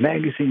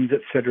 magazines,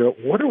 etc.?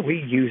 What are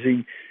we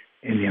using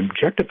in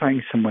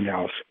objectifying someone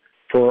else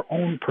for our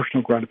own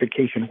personal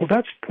gratification? Well,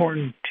 that's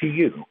porn to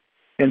you.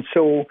 And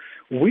so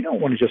we don't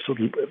want to just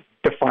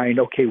define,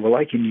 okay, well,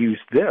 I can use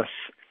this,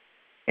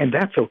 and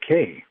that's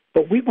okay.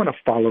 But we want to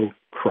follow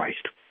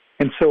Christ.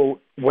 And so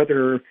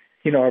whether,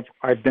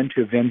 I've been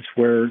to events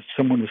where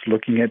someone was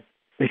looking at,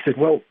 they said,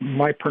 well,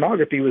 my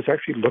pornography was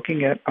actually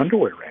looking at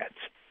underwear ads.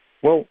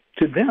 Well,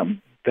 to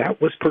them,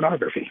 that was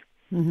pornography.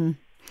 Mm-hmm.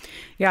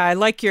 Yeah, I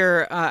like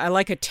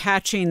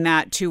attaching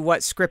that to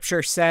what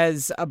Scripture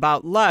says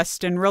about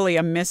lust and really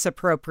a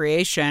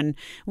misappropriation,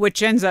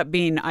 which ends up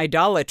being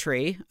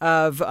idolatry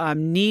of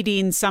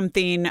needing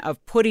something,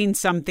 of putting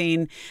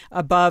something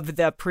above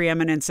the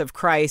preeminence of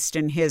Christ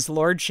and His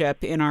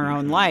lordship in our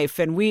own life.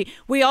 And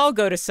we all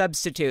go to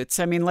substitutes.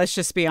 I mean, let's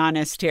just be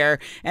honest here.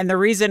 And the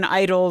reason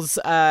idols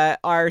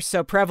are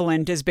so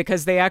prevalent is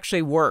because they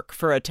actually work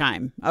for a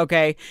time.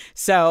 Okay,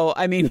 so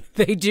I mean,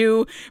 they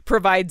do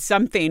provide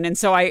something, and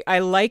so I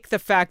like the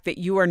fact that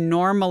you are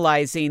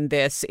normalizing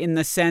this in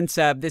the sense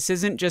of this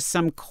isn't just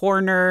some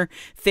corner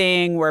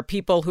thing where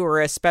people who are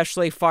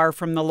especially far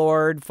from the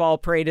Lord fall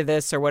prey to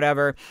this or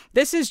whatever.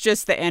 This is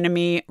just the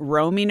enemy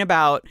roaming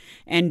about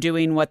and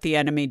doing what the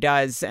enemy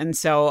does. And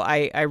so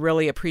I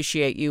really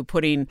appreciate you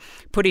putting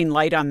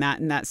light on that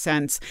in that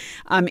sense.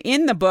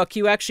 In the book,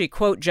 you actually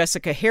quote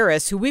Jessica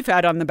Harris, who we've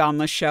had on the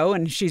Boundless Show,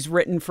 and she's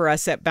written for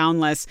us at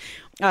Boundless.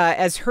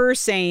 as her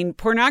saying,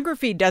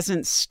 pornography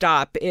doesn't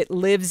stop. It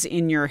lives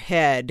in your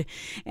head.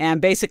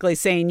 And basically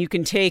saying you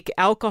can take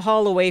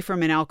alcohol away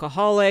from an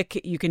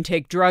alcoholic, you can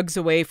take drugs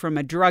away from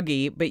a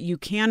druggie, but you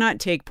cannot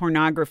take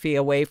pornography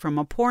away from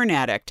a porn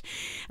addict.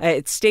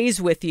 It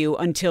stays with you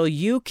until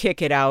you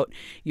kick it out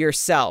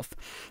yourself.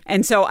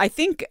 And so I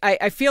think,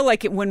 I feel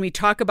like when we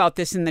talk about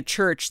this in the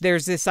church,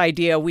 there's this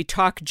idea, we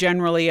talk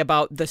generally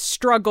about the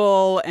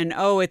struggle and,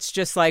 it's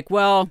just like,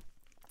 well,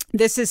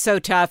 this is so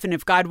tough. And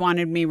if God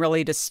wanted me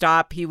really to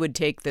stop, he would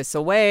take this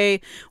away.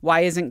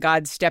 Why isn't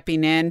God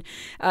stepping in?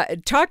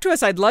 Talk to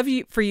us. I'd love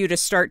for you to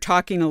start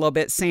talking a little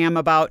bit, Sam,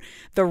 about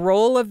the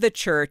role of the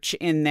church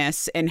in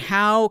this and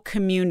how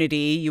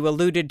community, you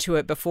alluded to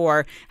it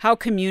before, how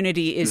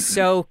community is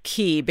so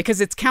key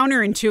because it's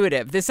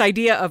counterintuitive. This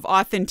idea of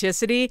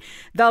authenticity,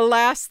 the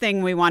last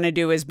thing we want to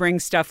do is bring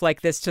stuff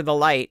like this to the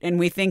light. And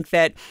we think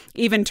that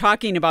even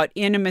talking about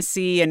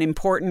intimacy and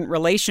important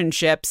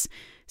relationships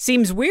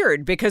seems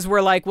weird because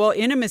we're like, well,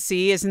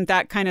 intimacy, isn't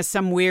that kind of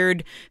some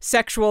weird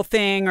sexual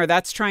thing, or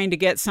that's trying to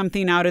get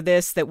something out of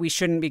this that we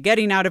shouldn't be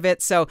getting out of it?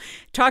 So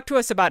talk to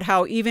us about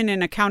how even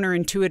in a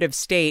counterintuitive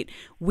state,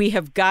 we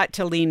have got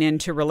to lean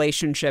into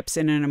relationships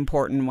in an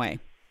important way.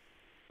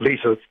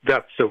 Lisa,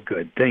 that's so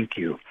good. Thank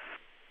you.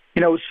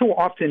 You know, so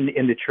often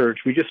in the church,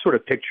 we just sort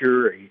of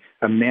picture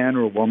a man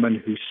or a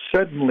woman who's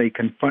suddenly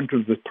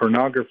confronted with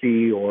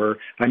pornography or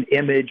an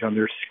image on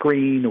their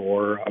screen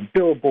or a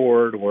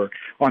billboard or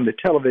on the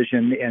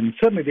television, and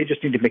suddenly they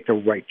just need to make the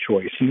right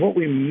choice. And what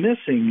we're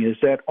missing is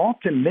that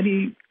often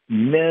many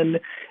men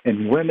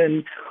and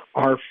women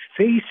are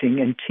facing,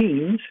 and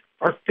teens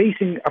are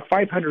facing a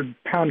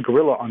 500-pound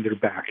gorilla on their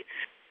back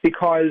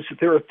because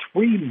there are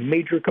three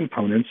major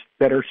components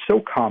that are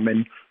so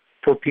common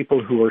for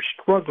people who are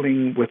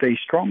struggling with a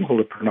stronghold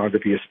of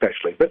pornography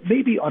especially, but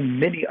maybe on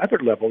many other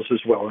levels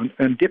as well,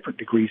 and different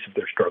degrees of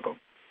their struggle.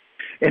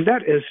 And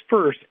that is,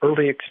 first,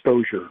 early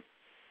exposure.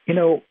 You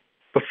know,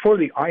 before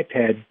the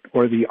iPad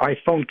or the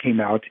iPhone came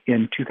out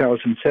in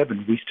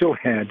 2007, we still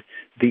had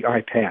the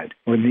iPad,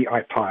 or the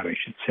iPod, I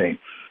should say.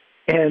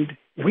 And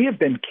we have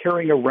been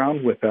carrying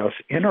around with us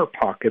in our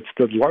pockets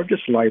the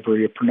largest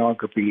library of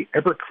pornography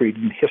ever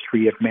created in the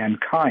history of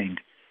mankind.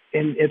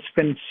 And it's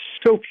been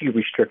so few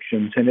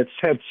restrictions, and it's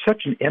had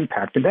such an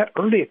impact. And that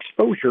early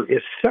exposure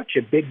is such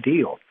a big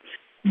deal.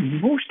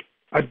 Most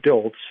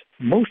adults,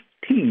 most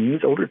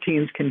teens, older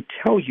teens, can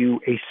tell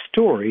you a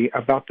story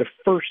about the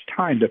first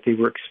time that they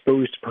were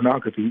exposed to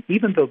pornography,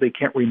 even though they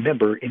can't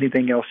remember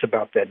anything else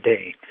about that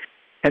day.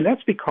 And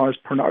that's because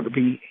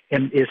pornography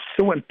is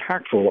so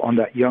impactful on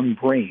that young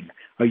brain,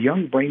 a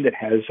young brain that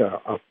has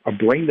a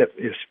brain that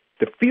is,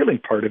 the feeling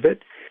part of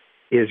it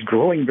is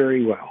growing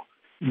very well.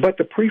 But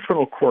the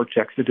prefrontal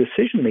cortex, the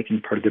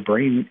decision-making part of the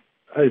brain,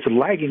 is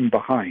lagging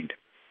behind.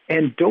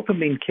 And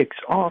dopamine kicks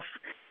off,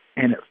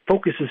 and it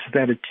focuses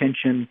that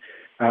attention.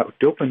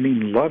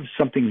 Dopamine loves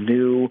something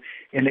new,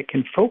 and it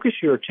can focus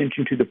your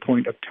attention to the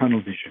point of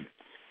tunnel vision.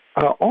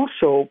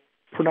 Also,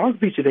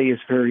 pornography today is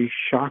very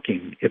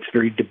shocking. It's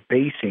very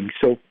debasing.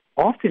 So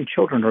often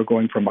children are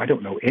going from, I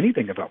don't know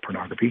anything about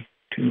pornography,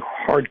 to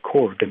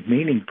hardcore,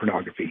 demeaning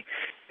pornography.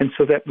 And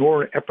so that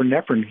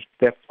norepinephrine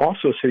that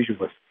also associated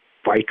with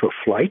fight or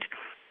flight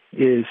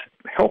is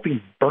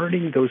helping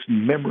burning those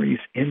memories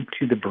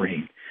into the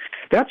brain.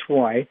 That's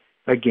why,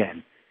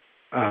 again,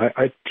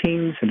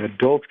 teens and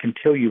adults can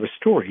tell you a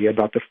story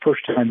about the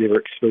first time they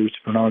were exposed to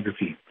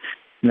pornography.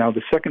 Now,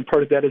 the second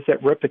part of that is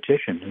that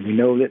repetition. And we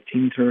know that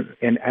teens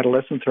and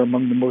adolescents are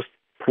among the most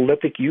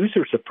prolific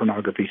users of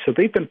pornography. So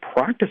they've been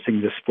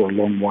practicing this for a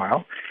long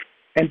while.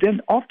 And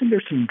then often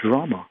there's some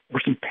drama or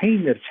some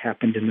pain that's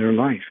happened in their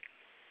life.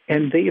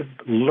 And they have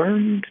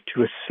learned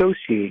to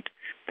associate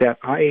that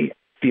I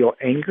feel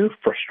anger,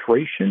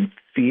 frustration,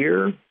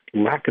 fear,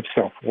 lack of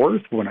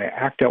self-worth. When I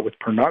act out with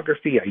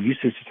pornography, I use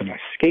this as an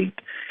escape.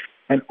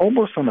 And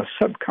almost on a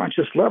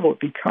subconscious level, it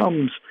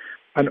becomes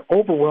an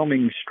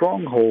overwhelming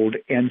stronghold.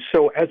 And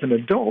so as an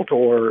adult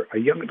or a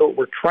young adult,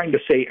 we're trying to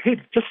say,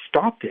 hey, just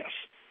stop this.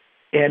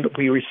 And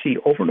we see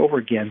over and over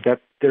again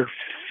that they're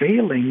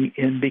failing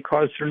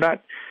because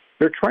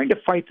they're trying to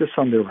fight this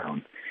on their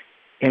own.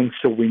 And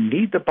so we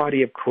need the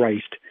body of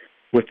Christ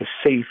with a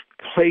safe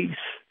place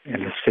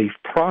and a safe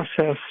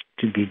process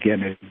to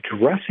begin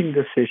addressing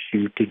this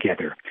issue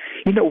together.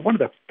 You know, one of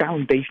the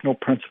foundational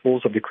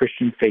principles of the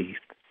Christian faith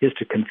is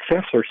to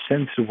confess our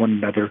sins to one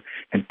another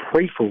and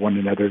pray for one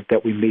another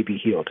that we may be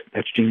healed.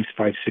 That's James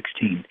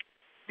 5:16.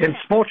 In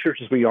small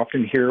churches, we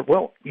often hear,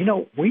 well, you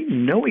know, we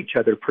know each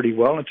other pretty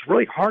well, and it's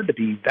really hard to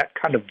be that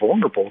kind of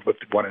vulnerable with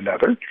one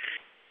another.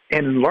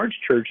 And in large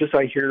churches,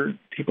 I hear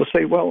people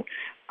say, well,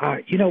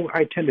 you know,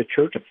 I attend a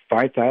church of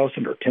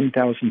 5,000 or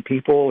 10,000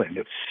 people, and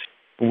it's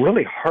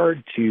really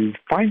hard to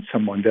find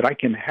someone that I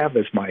can have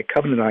as my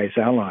covenantized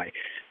ally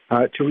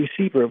to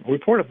receive a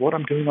report of what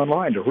I'm doing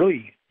online, to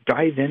really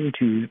dive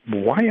into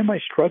why am I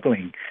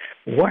struggling,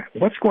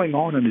 what's going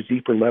on a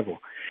deeper level.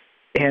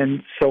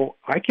 And so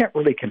I can't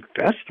really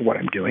confess what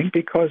I'm doing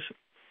because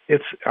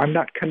I'm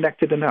not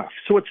connected enough.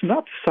 So it's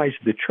not the size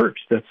of the church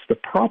that's the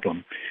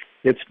problem.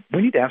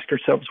 we need to ask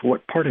ourselves,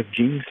 what part of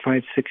James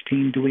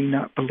 5:16 do we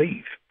not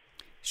believe?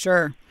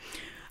 Sure.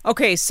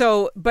 Okay,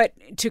 so, but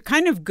to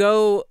kind of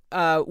go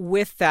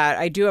with that,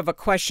 I do have a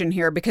question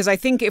here, because I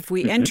think if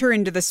we enter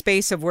into the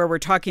space of where we're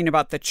talking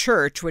about the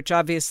church, which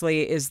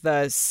obviously is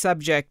the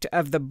subject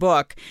of the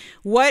book,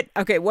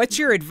 what's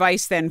your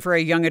advice then for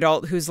a young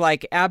adult who's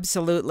like,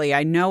 absolutely,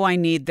 I know I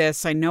need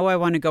this, I know I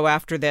want to go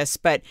after this,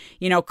 but,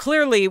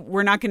 clearly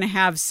we're not going to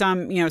have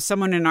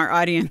someone in our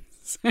audience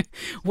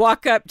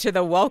walk up to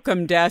the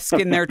welcome desk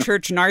in their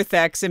church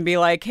narthex and be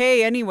like,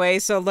 hey, anyway,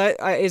 so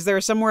is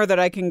there somewhere that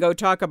I can go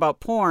talk about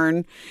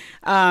porn?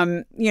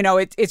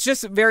 It's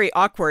just very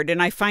awkward.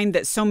 And I find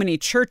that so many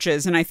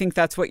churches, and I think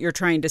that's what you're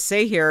trying to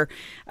say here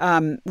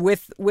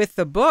with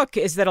the book,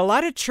 is that a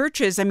lot of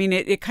churches,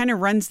 it kind of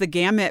runs the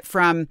gamut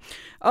from,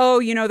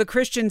 the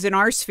Christians in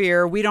our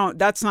sphere,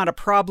 that's not a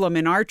problem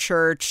in our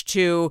church,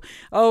 to,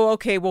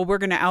 okay, well, we're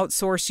going to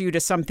outsource you to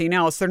something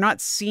else. They're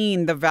not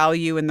seeing the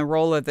value and the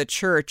role of the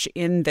church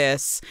in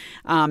this,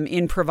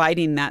 in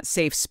providing that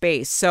safe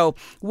space. So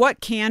what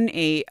can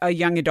a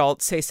young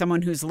adult, say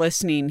someone who's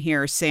listening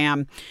here,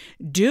 Sam,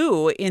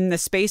 do in the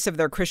space of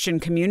their Christian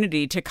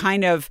community to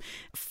kind of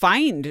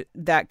find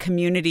that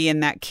community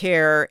and that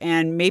care?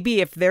 And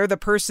maybe if they're the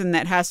person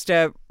that has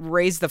to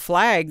raise the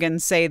flag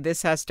and say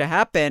this has to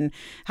happen,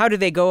 how do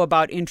they go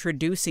about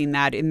introducing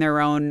that in their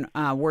own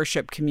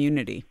worship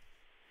community?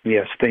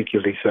 Yes, thank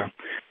you, Lisa.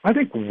 I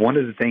think one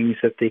of the things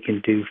that they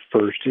can do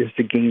first is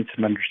to gain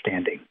some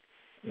understanding.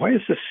 Why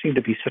does this seem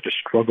to be such a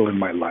struggle in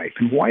my life?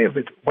 And why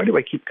do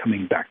I keep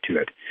coming back to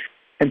it?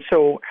 And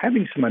so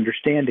having some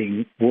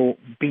understanding will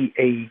be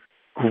a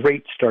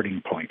great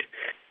starting point.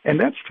 And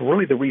that's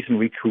really the reason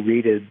we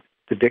created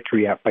the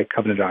Victory app by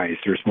Covenant Eyes.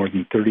 There's more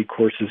than 30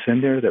 courses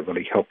in there that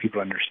really help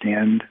people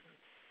understand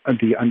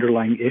the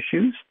underlying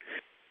issues.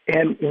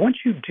 And once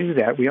you do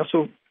that, we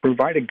also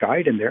provide a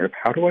guide in there of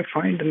how do I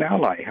find an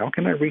ally? How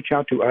can I reach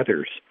out to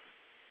others?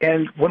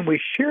 And when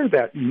we share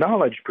that,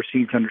 knowledge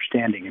precedes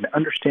understanding, and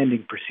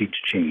understanding precedes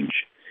change.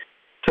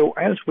 So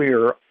as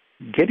we're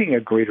getting a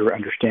greater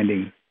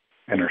understanding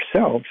in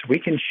ourselves, we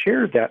can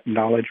share that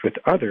knowledge with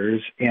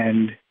others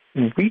and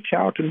reach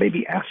out and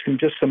maybe ask them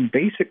just some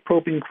basic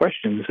probing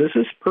questions.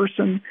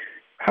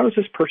 How is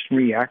this person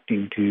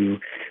reacting to,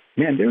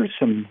 there are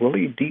some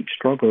really deep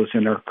struggles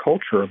in our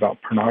culture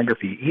about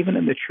pornography, even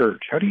in the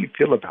church. How do you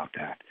feel about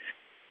that?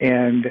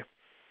 And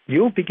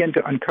you'll begin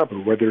to uncover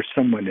whether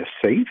someone is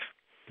safe,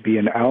 be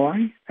an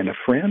ally and a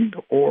friend,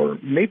 or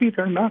maybe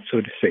they're not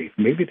so safe.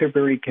 Maybe they're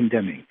very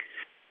condemning.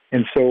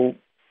 And so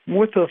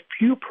with a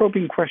few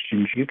probing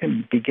questions, you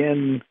can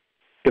begin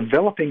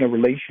developing a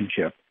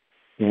relationship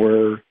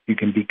where you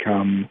can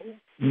become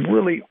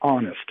really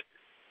honest.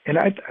 And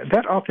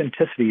that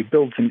authenticity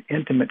builds an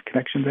intimate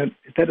connection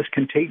that is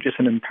contagious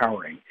and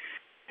empowering.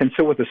 And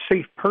so with a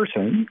safe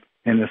person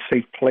and a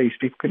safe place,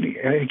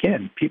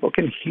 people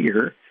can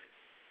hear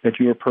that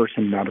you're a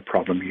person, not a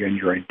problem. And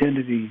your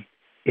identity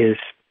is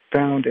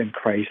found in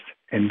Christ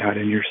and not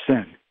in your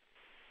sin.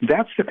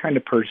 That's the kind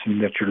of person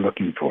that you're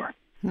looking for.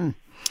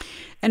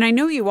 And I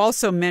know you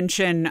also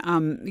mention,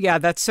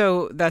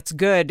 that's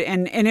good.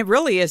 And it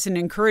really is an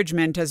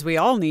encouragement, as we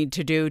all need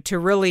to do, to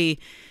really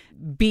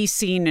be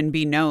seen and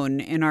be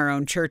known in our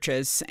own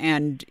churches.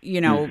 And,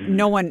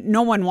 no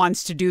one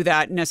wants to do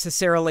that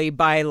necessarily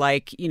by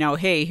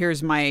hey,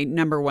 here's my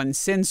number one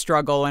sin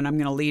struggle and I'm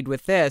going to lead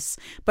with this.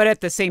 But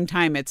at the same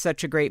time, it's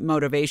such a great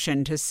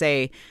motivation to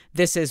say,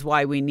 this is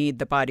why we need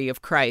the body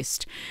of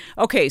Christ.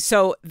 Okay,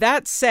 so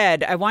that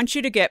said, I want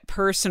you to get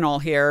personal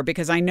here,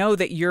 because I know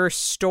that your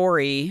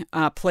story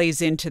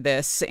plays into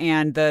this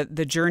and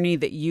the journey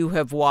that you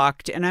have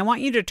walked. And I want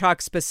you to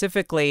talk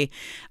specifically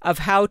of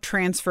how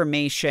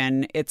transformation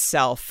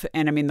itself,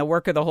 and the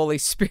work of the Holy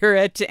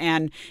Spirit.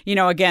 And,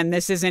 again,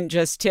 this isn't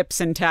just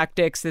tips and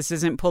tactics. This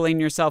isn't pulling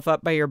yourself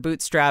up by your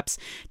bootstraps.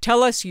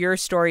 Tell us your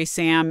story,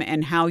 Sam,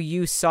 and how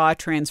you saw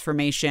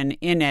transformation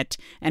in it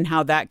and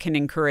how that can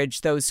encourage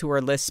those who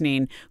are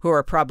listening who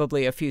are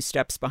probably a few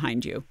steps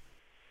behind you.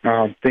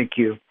 Thank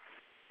you.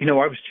 I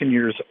was 10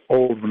 years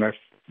old when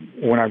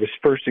I was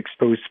first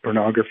exposed to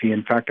pornography.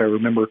 In fact, I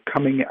remember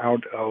coming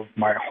out of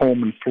my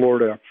home in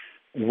Florida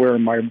where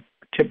my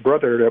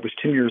brother that was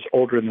 10 years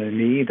older than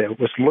me that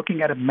was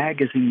looking at a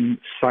magazine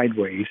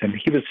sideways, and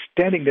he was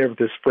standing there with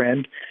his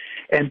friend,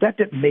 and that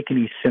didn't make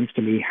any sense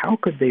to me. How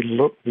could they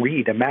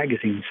read a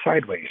magazine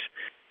sideways?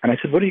 And I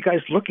said, what are you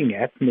guys looking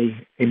at? And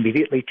they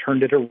immediately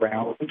turned it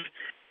around,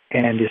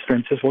 and his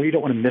friend says, well, you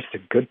don't want to miss the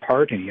good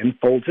part, and he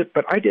unfolds it.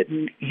 But I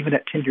didn't, even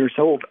at 10 years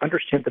old,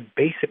 understand the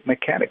basic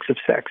mechanics of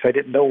sex. I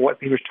didn't know what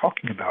he was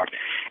talking about.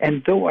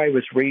 And though I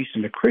was raised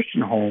in a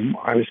Christian home,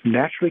 I was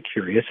naturally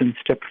curious and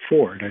stepped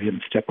forward. I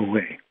didn't step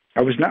away.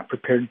 I was not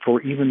prepared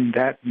for even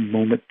that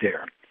moment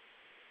there.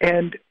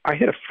 And I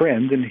had a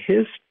friend, and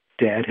his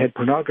dad had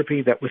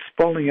pornography that was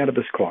falling out of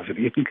his closet.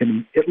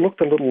 It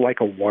looked a little like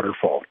a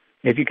waterfall.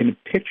 If you can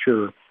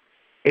picture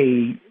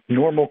a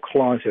normal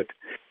closet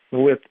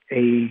with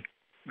a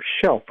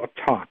shelf up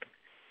top,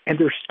 and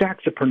there's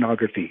stacks of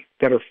pornography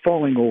that are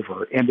falling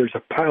over, and there's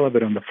a pile of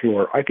it on the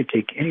floor. I could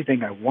take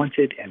anything I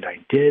wanted, and I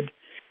did.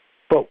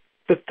 But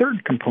the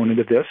third component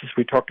of this, as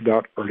we talked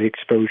about early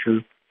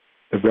exposure,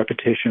 the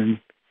repetition,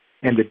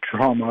 and the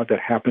trauma that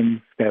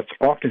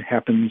often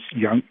happens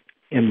young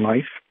in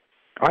life.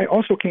 I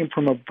also came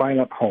from a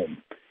violent home,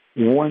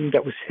 one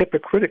that was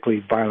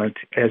hypocritically violent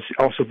as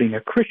also being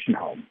a Christian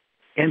home.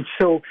 And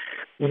so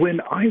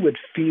when I would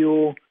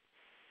feel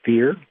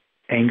fear,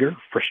 anger,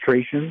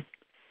 frustration,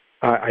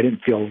 I didn't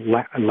feel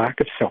a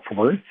lack of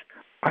self-worth,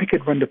 I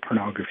could run to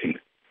pornography.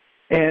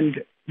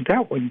 And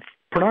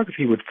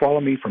pornography would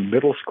follow me from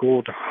middle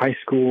school to high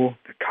school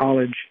to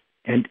college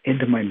and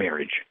into my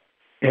marriage.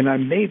 And I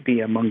may be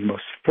among the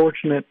most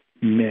fortunate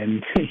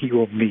men you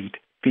will meet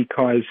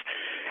because,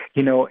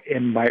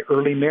 in my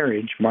early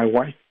marriage, my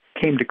wife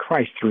came to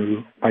Christ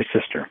through my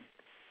sister.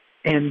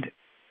 And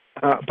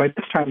by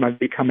this time, I've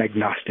become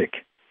agnostic.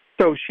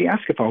 So she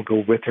asked if I'll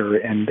go with her,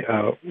 and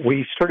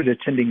we started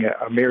attending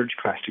a marriage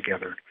class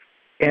together.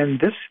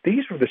 And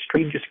these were the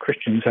strangest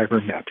Christians I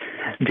ever met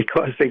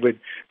because they would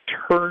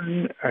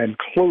turn and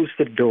close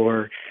the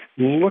door,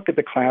 look at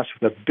the class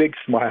with a big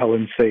smile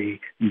and say,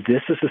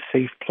 "This is a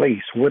safe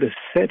place. What is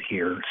said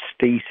here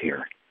stays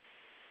here."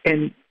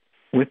 And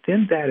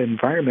within that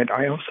environment,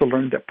 I also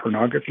learned that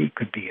pornography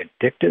could be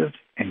addictive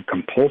and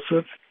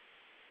compulsive.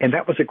 And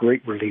that was a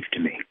great relief to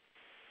me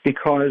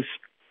because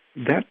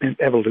that meant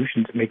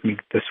evolution didn't make me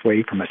this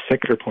way from a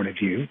secular point of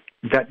view,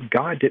 that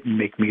God didn't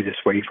make me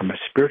this way from a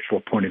spiritual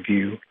point of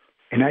view,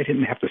 and I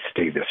didn't have to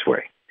stay this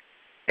way.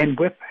 And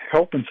with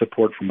help and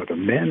support from other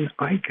men,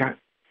 I got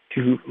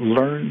to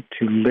learn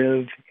to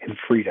live in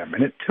freedom.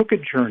 And it took a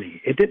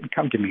journey. It didn't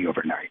come to me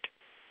overnight.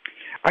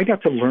 I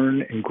got to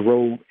learn and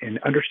grow and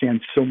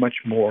understand so much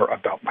more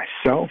about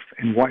myself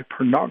and why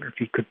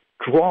pornography could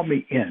draw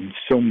me in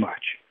so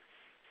much.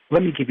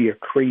 Let me give you a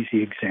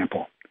crazy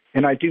example.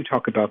 And I do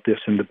talk about this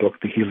in the book,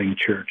 The Healing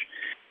Church.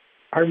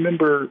 I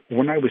remember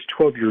when I was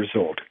 12 years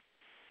old,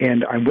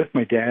 and I'm with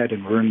my dad,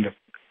 and we're in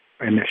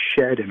a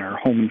shed in our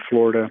home in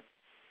Florida,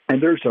 and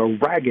there's a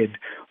ragged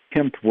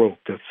hemp rope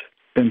that's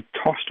been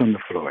tossed on the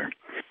floor.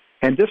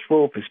 And this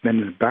rope has been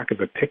in the back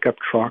of a pickup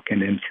truck,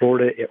 and in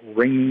Florida it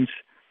rains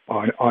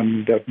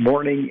on the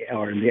morning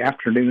or in the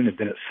afternoon, and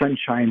then it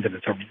sunshines, and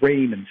it's a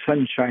rain and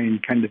sunshine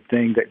kind of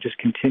thing that just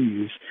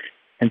continues.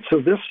 And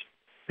so this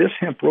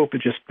hemp rope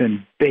had just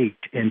been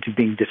baked into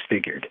being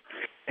disfigured.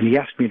 And he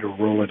asked me to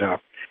roll it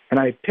up. And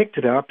I picked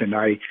it up, and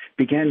I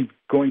began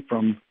going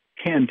from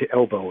hand to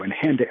elbow and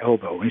hand to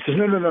elbow. And he says,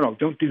 no,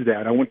 don't do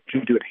that. I want you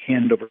to do it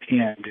hand over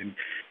hand. And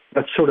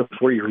that's sort of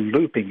where you're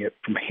looping it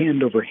from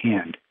hand over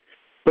hand.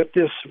 But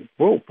this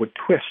rope would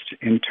twist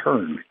and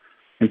turn.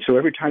 And so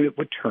every time it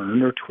would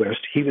turn or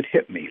twist, he would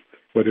hit me,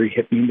 whether he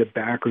hit me in the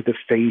back or the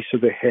face or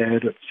the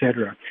head,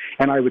 etc.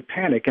 And I would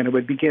panic, and I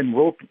would begin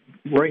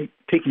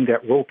taking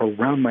that rope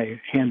around my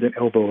hand and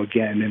elbow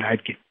again, and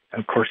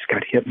of course,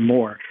 got hit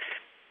more.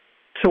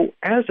 So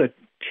as a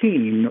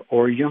teen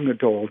or young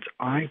adult,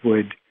 I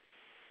would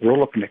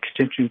roll up an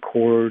extension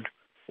cord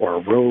or a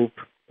rope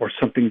or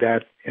something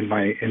that in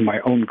my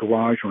own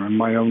garage or in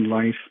my own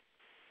life,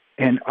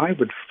 and I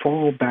would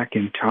fall back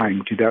in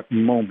time to that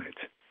moment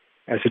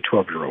as a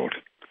 12-year-old.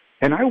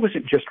 And I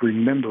wasn't just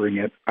remembering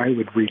it, I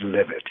would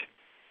relive it.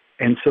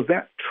 And so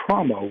that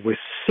trauma was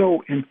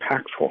so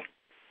impactful.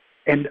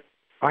 And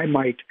I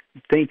might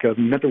think of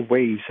other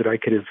ways that I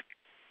could have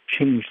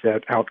changed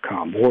that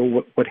outcome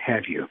or what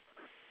have you.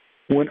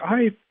 When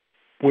I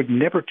would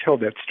never tell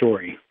that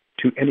story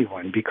to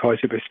anyone because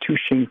it was too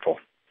shameful,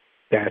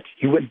 that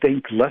you wouldn't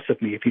think less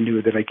of me if you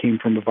knew that I came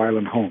from a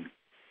violent home.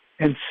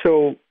 And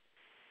so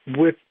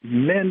with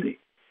men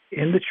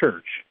in the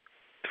church,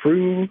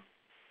 through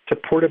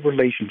supportive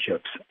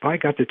relationships, I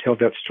got to tell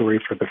that story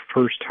for the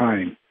first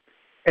time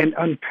and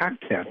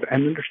unpack that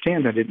and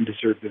understand I didn't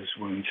deserve those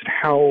wounds and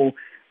how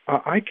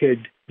I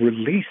could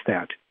release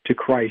that to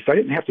Christ. I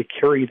didn't have to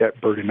carry that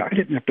burden. I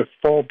didn't have to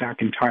fall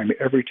back in time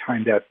every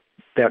time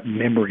that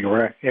memory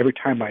or every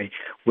time I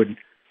would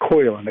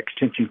coil an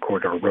extension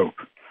cord or rope.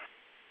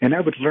 And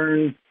I would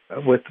learn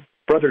with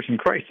brothers in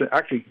Christ to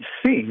actually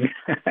sing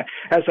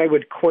as I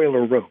would coil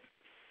a rope.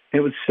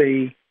 It would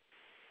say,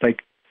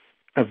 like,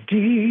 of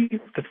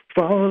deep the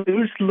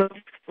Father's love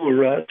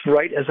for us,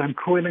 right, as I'm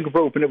coiling a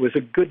rope, and it was a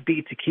good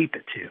beat to keep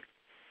it to.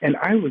 And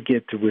I would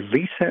get to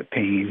release that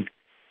pain,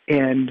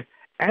 and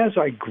as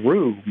I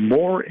grew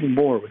more and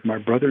more with my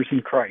brothers in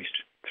Christ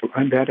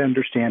through that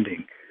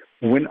understanding,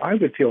 when I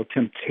would feel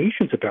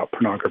temptations about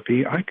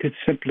pornography, I could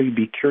simply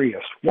be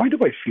curious, why do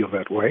I feel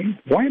that way?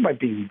 Why am I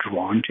being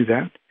drawn to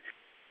that?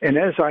 And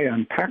as I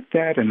unpacked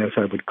that, and as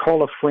I would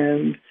call a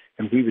friend,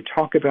 and we would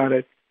talk about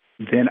it,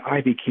 then I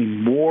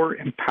became more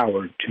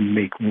empowered to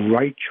make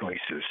right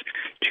choices,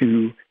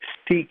 to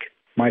seek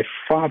my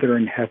Father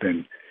in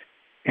heaven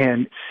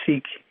and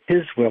seek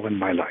His will in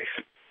my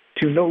life,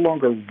 to no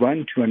longer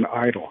run to an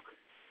idol,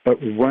 but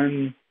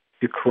run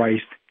to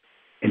Christ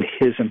and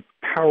His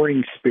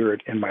empowering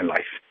spirit in my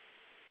life.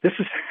 This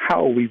is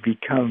how we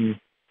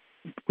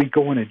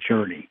go on a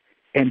journey.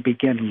 and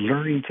begin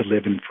learning to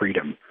live in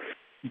freedom.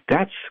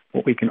 That's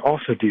what we can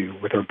also do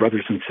with our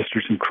brothers and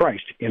sisters in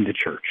Christ in the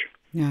church.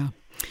 Yeah.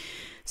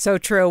 So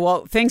true.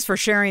 Well, thanks for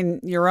sharing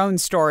your own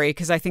story,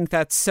 because I think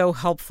that's so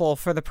helpful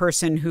for the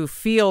person who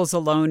feels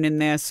alone in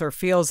this or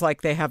feels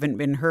like they haven't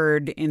been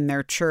heard in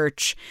their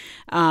church.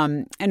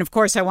 And of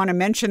course, I want to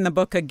mention the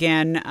book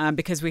again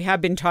because we have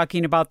been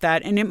talking about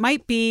that. And it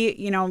might be,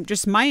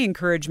 just my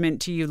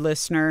encouragement to you,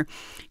 listener,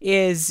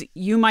 is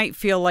you might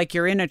feel like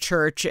you're in a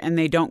church and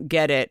they don't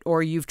get it,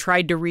 or you've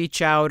tried to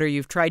reach out, or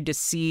you've tried to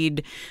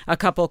seed a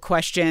couple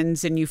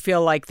questions, and you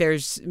feel like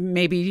there's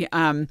maybe,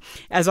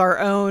 as our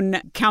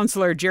own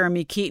counselor,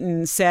 Jeremy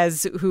Keaton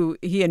says, who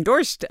he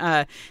endorsed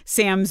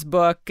Sam's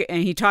book,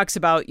 and he talks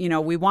about,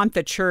 we want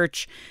the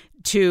church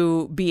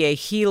to be a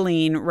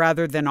healing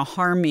rather than a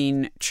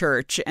harming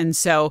church. And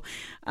so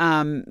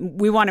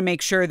we want to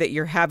make sure that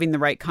you're having the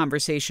right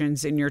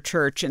conversations in your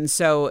church. And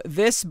so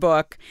this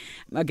book,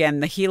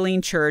 again, The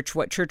Healing Church,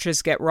 What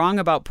Churches Get Wrong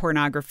About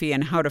Pornography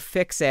and How to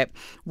Fix It,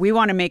 we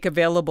want to make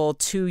available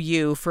to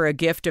you for a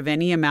gift of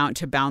any amount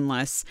to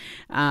Boundless.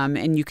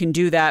 And you can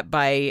do that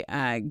by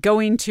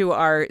going to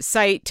our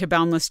site, to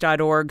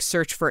boundless.org,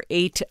 search for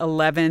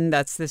 811.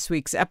 That's this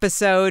week's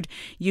episode.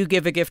 You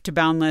give a gift to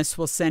Boundless,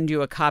 we'll send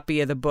you a copy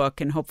of the book,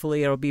 and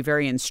hopefully it'll be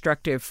very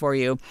instructive for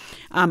you.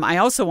 I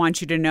also want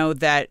you to know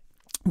that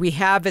we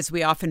have, as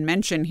we often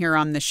mention here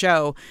on the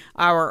show,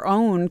 our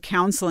own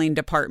counseling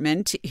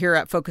department here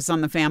at Focus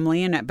on the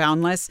Family and at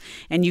Boundless.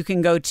 And you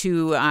can go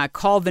to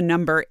call the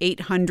number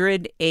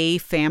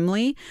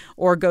 800-A-FAMILY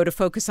or go to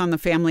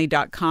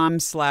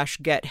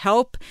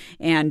focusonthefamily.com/get-help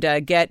and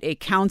get a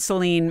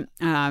counseling,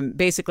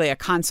 basically a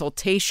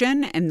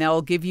consultation, and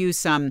they'll give you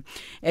some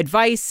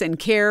advice and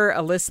care,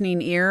 a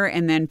listening ear,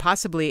 and then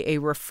possibly a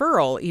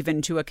referral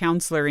even to a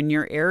counselor in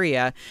your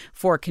area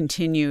for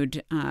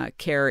continued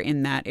care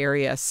in that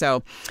area.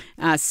 So,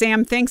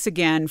 Sam, thanks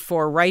again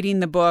for writing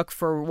the book,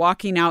 for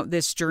walking out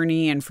this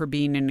journey, and for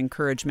being an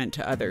encouragement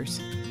to others.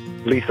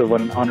 Lisa,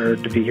 what an honor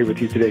to be here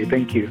with you today.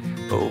 Thank you.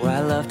 Oh, I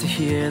love to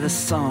hear the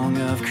song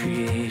of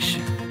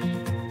creation,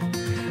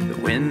 the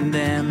wind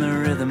and the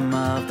rhythm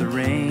of the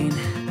rain.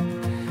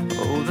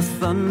 Oh, the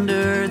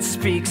thunder, it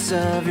speaks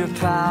of your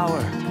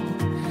power,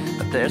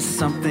 but there's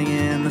something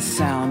in the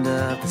sound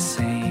of the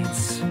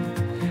saints.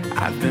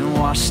 I've been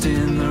washed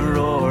in the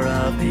roar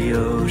of the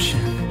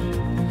ocean,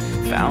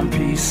 found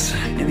peace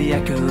in the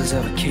echoes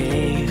of a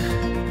cave.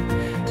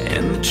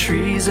 And the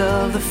trees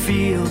of the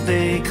field,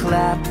 they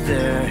clap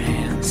their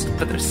hands,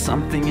 but there's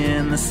something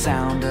in the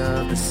sound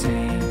of the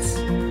saints.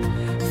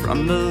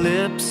 From the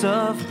lips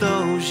of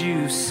those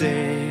you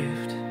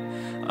saved,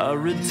 a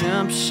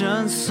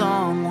redemption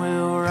song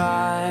will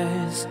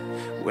rise,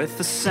 with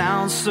a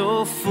sound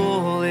so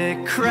full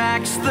it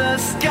cracks the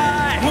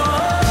sky.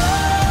 Whoa!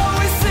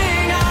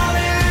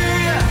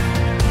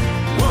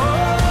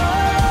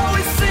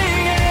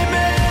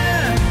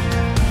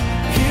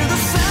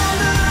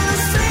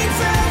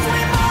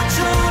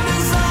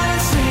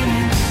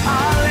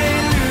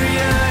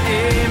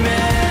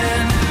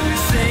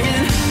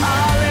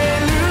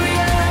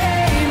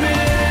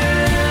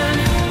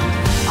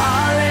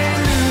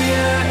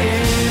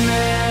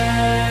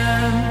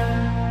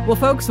 Well,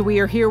 folks, we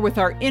are here with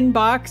our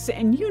inbox,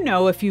 and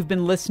if you've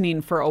been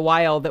listening for a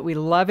while, that we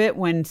love it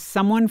when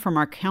someone from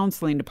our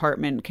counseling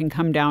department can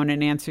come down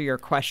and answer your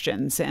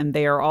questions. And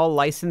they are all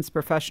licensed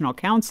professional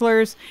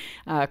counselors,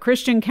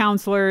 Christian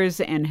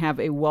counselors, and have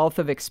a wealth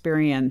of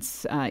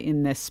experience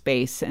in this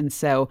space. And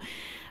so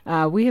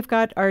we have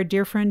got our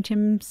dear friend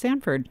Tim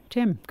Sanford.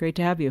 Tim, great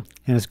to have you.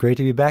 And it's great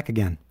to be back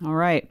again. All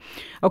right.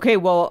 Okay,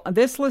 well,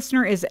 this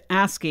listener is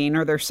asking,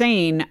 or they're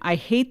saying, I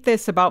hate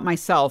this about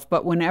myself,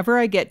 but whenever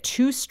I get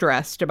too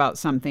stressed about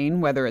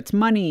something, whether it's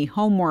money,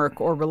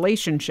 homework, or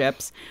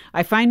relationships,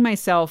 I find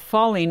myself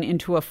falling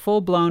into a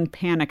full-blown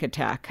panic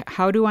attack.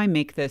 How do I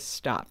make this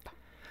stop?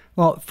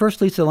 Well,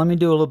 first, Lisa, let me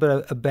do a little bit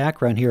of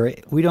background here.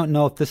 We don't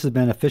know if this has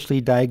been officially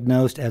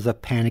diagnosed as a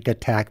panic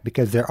attack,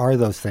 because there are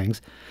those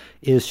things.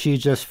 Is she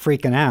just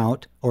freaking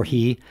out, or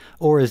he,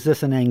 or is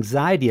this an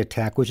anxiety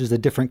attack, which is a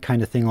different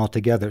kind of thing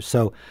altogether?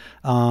 So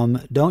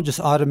don't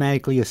just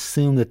automatically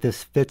assume that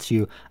this fits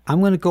you. I'm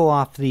going to go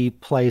off the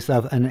place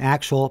of an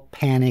actual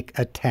panic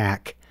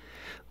attack.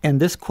 And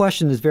this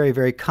question is very,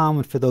 very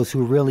common for those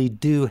who really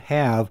do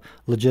have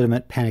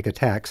legitimate panic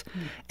attacks.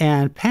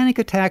 And panic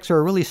attacks are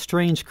a really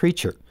strange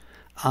creature.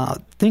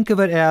 Think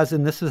of it as,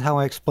 and this is how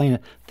I explain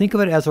it, think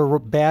of it as a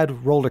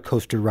bad roller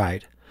coaster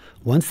ride.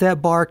 Once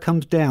that bar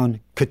comes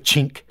down,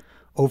 ka-chink,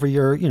 over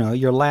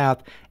your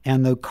lap,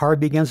 and the car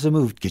begins to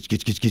move,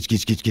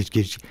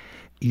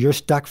 you're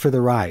stuck for the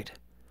ride.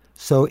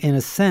 So in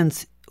a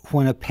sense,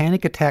 when a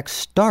panic attack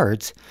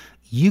starts,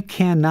 you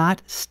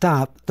cannot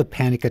stop the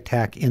panic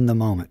attack in the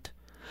moment.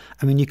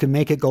 I mean, you can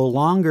make it go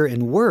longer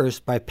and worse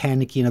by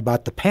panicking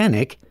about the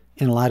panic,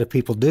 and a lot of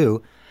people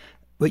do,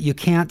 but you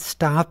can't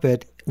stop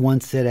it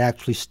once it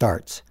actually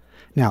starts.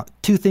 Now,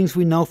 two things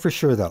we know for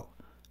sure, though.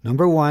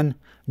 Number one,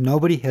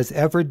 nobody has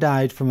ever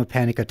died from a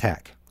panic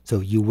attack, so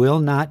you will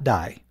not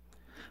die.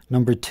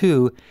 Number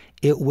two,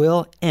 it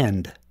will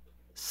end.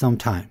 some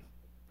time.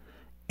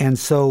 And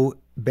so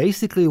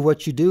basically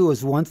what you do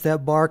is once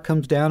that bar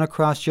comes down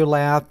across your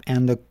lap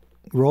and the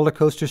roller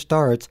coaster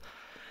starts,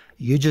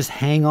 you just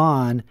hang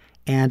on,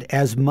 and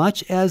as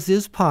much as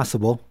is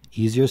possible,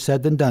 easier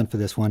said than done for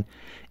this one,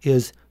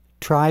 is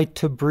try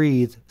to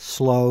breathe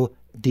slow,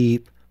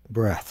 deep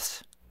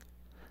breaths.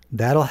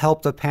 That'll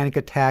help the panic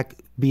attack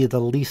be the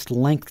least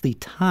lengthy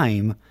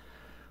time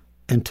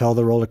until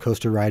the roller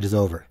coaster ride is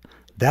over.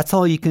 That's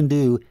all you can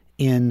do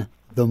in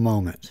the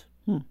moment.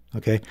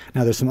 Okay?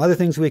 Now, there's some other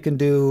things we can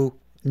do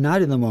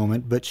not in the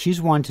moment, but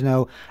she's wanting to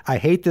know, I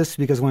hate this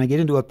because when I get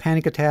into a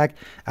panic attack,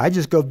 I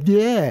just go,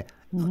 yeah.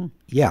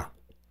 Yeah.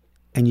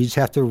 And you just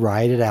have to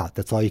ride it out.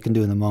 That's all you can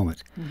do in the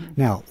moment.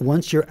 Now,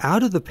 once you're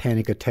out of the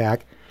panic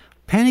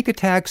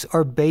attacks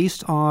are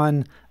based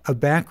on a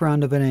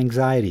background of an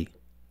anxiety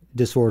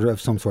disorder of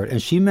some sort.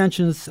 And she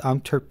mentions, I'm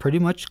pretty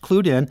much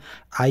clued in,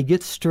 I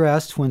get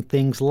stressed when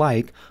things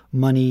like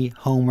money,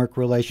 homework,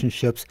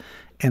 relationships,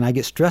 and I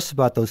get stressed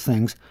about those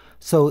things.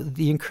 So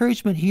the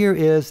encouragement here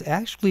is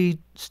actually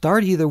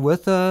start either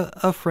with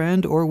a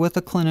friend or with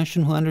a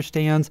clinician who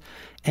understands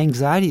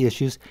anxiety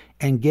issues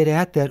and get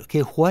at that,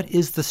 okay, what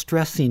is the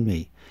stressing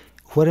me?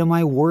 What am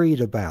I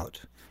worried about?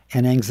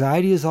 And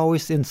anxiety is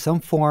always in some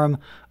form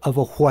of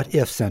a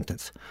what-if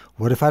sentence.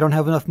 What if I don't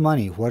have enough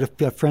money? What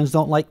if friends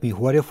don't like me?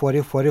 What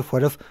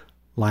if?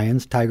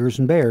 Lions, tigers,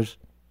 and bears.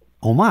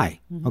 Oh my.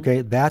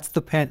 Okay, that's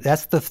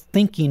the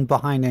thinking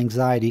behind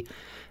anxiety.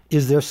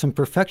 Is there some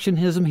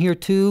perfectionism here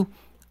too?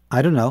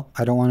 I don't know.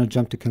 I don't want to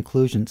jump to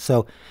conclusions.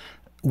 So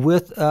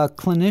with a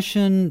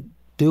clinician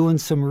doing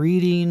some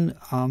reading,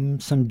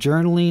 some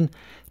journaling,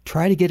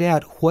 try to get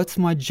at what's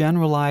my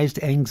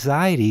generalized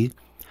anxiety,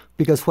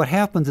 because what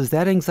happens is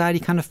that anxiety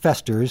kind of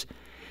festers,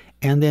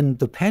 and then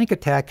the panic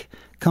attack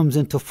comes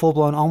into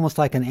full-blown, almost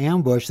like an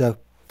ambush, the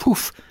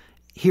poof,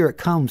 here it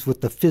comes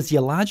with the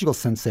physiological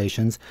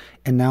sensations,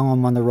 and now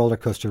I'm on the roller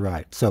coaster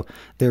ride. So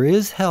there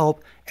is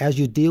help as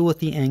you deal with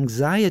the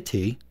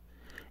anxiety,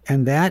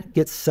 and that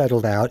gets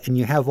settled out, and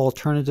you have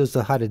alternatives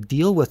to how to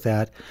deal with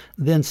that,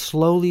 then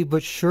slowly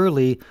but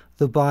surely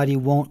the body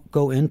won't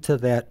go into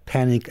that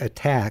panic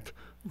attack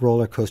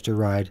roller coaster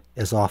ride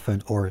as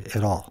often or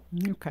at all.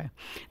 Okay.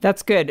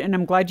 That's good. And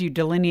I'm glad you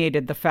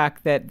delineated the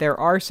fact that there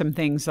are some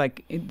things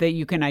like that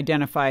you can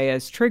identify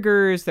as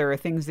triggers. There are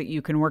things that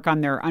you can work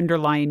on. There are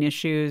underlying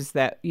issues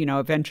that,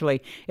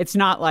 eventually it's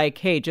not like,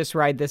 hey, just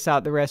ride this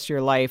out the rest of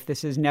your life.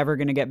 This is never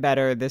going to get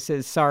better. This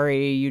is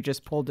sorry, you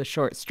just pulled a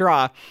short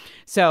straw.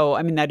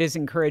 So, that is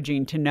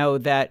encouraging to know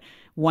that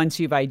once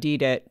you've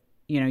ID'd it,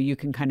 you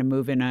can kind of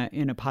move in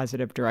a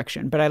positive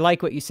direction. But I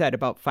like what you said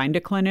about find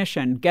a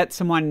clinician, get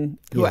someone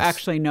who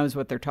actually knows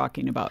what they're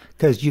talking about.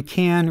 Because you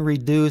can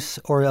reduce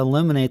or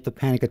eliminate the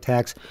panic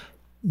attacks,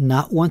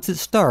 not once it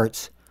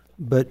starts,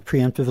 but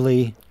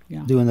preemptively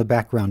doing the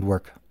background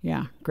work.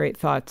 Yeah, great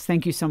thoughts.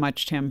 Thank you so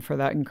much, Tim, for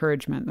that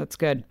encouragement. That's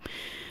good.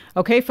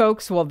 Okay,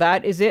 folks, well,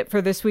 that is it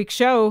for this week's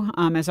show.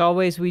 As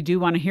always, we do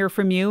want to hear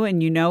from you.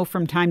 And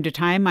from time to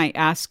time, I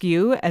ask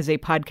you as a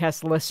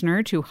podcast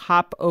listener to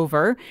hop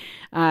over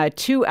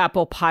to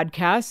Apple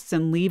Podcasts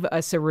and leave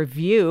us a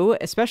review,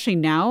 especially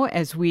now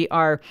as we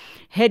are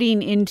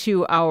heading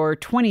into our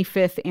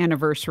 25th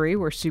anniversary.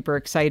 We're super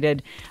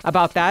excited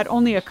about that.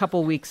 Only a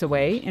couple weeks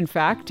away, in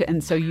fact.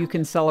 And so you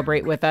can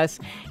celebrate with us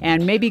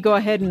and maybe go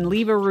ahead and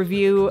leave a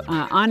review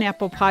on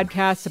Apple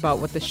Podcasts about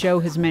what the show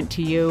has meant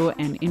to you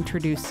and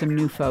introduce some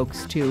new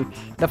folks to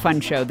the fun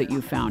show that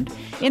you found.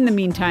 In the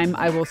meantime,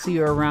 I will see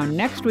you around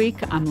next week.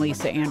 I'm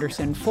Lisa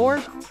Anderson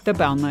for The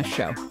Boundless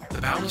Show. The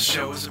Boundless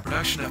Show is a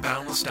production of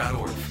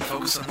Boundless.org.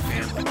 Focus on the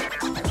family.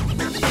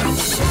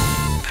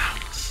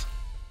 Boundless.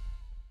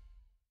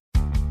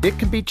 It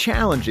can be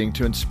challenging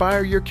to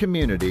inspire your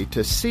community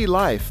to see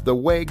life the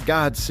way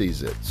God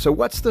sees it. So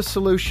what's the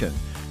solution?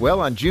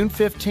 Well, on June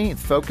 15th,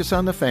 Focus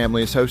on the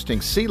Family is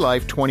hosting See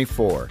Life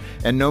 24.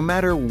 And no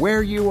matter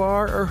where you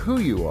are or who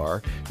you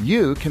are,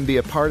 you can be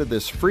a part of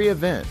this free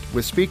event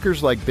with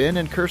speakers like Ben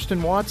and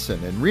Kirsten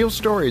Watson and real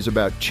stories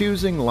about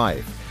choosing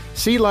life.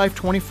 See Life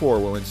 24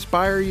 will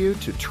inspire you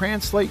to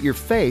translate your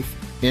faith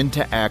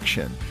into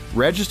action.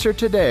 Register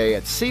today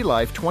at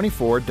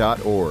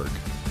seelife24.org.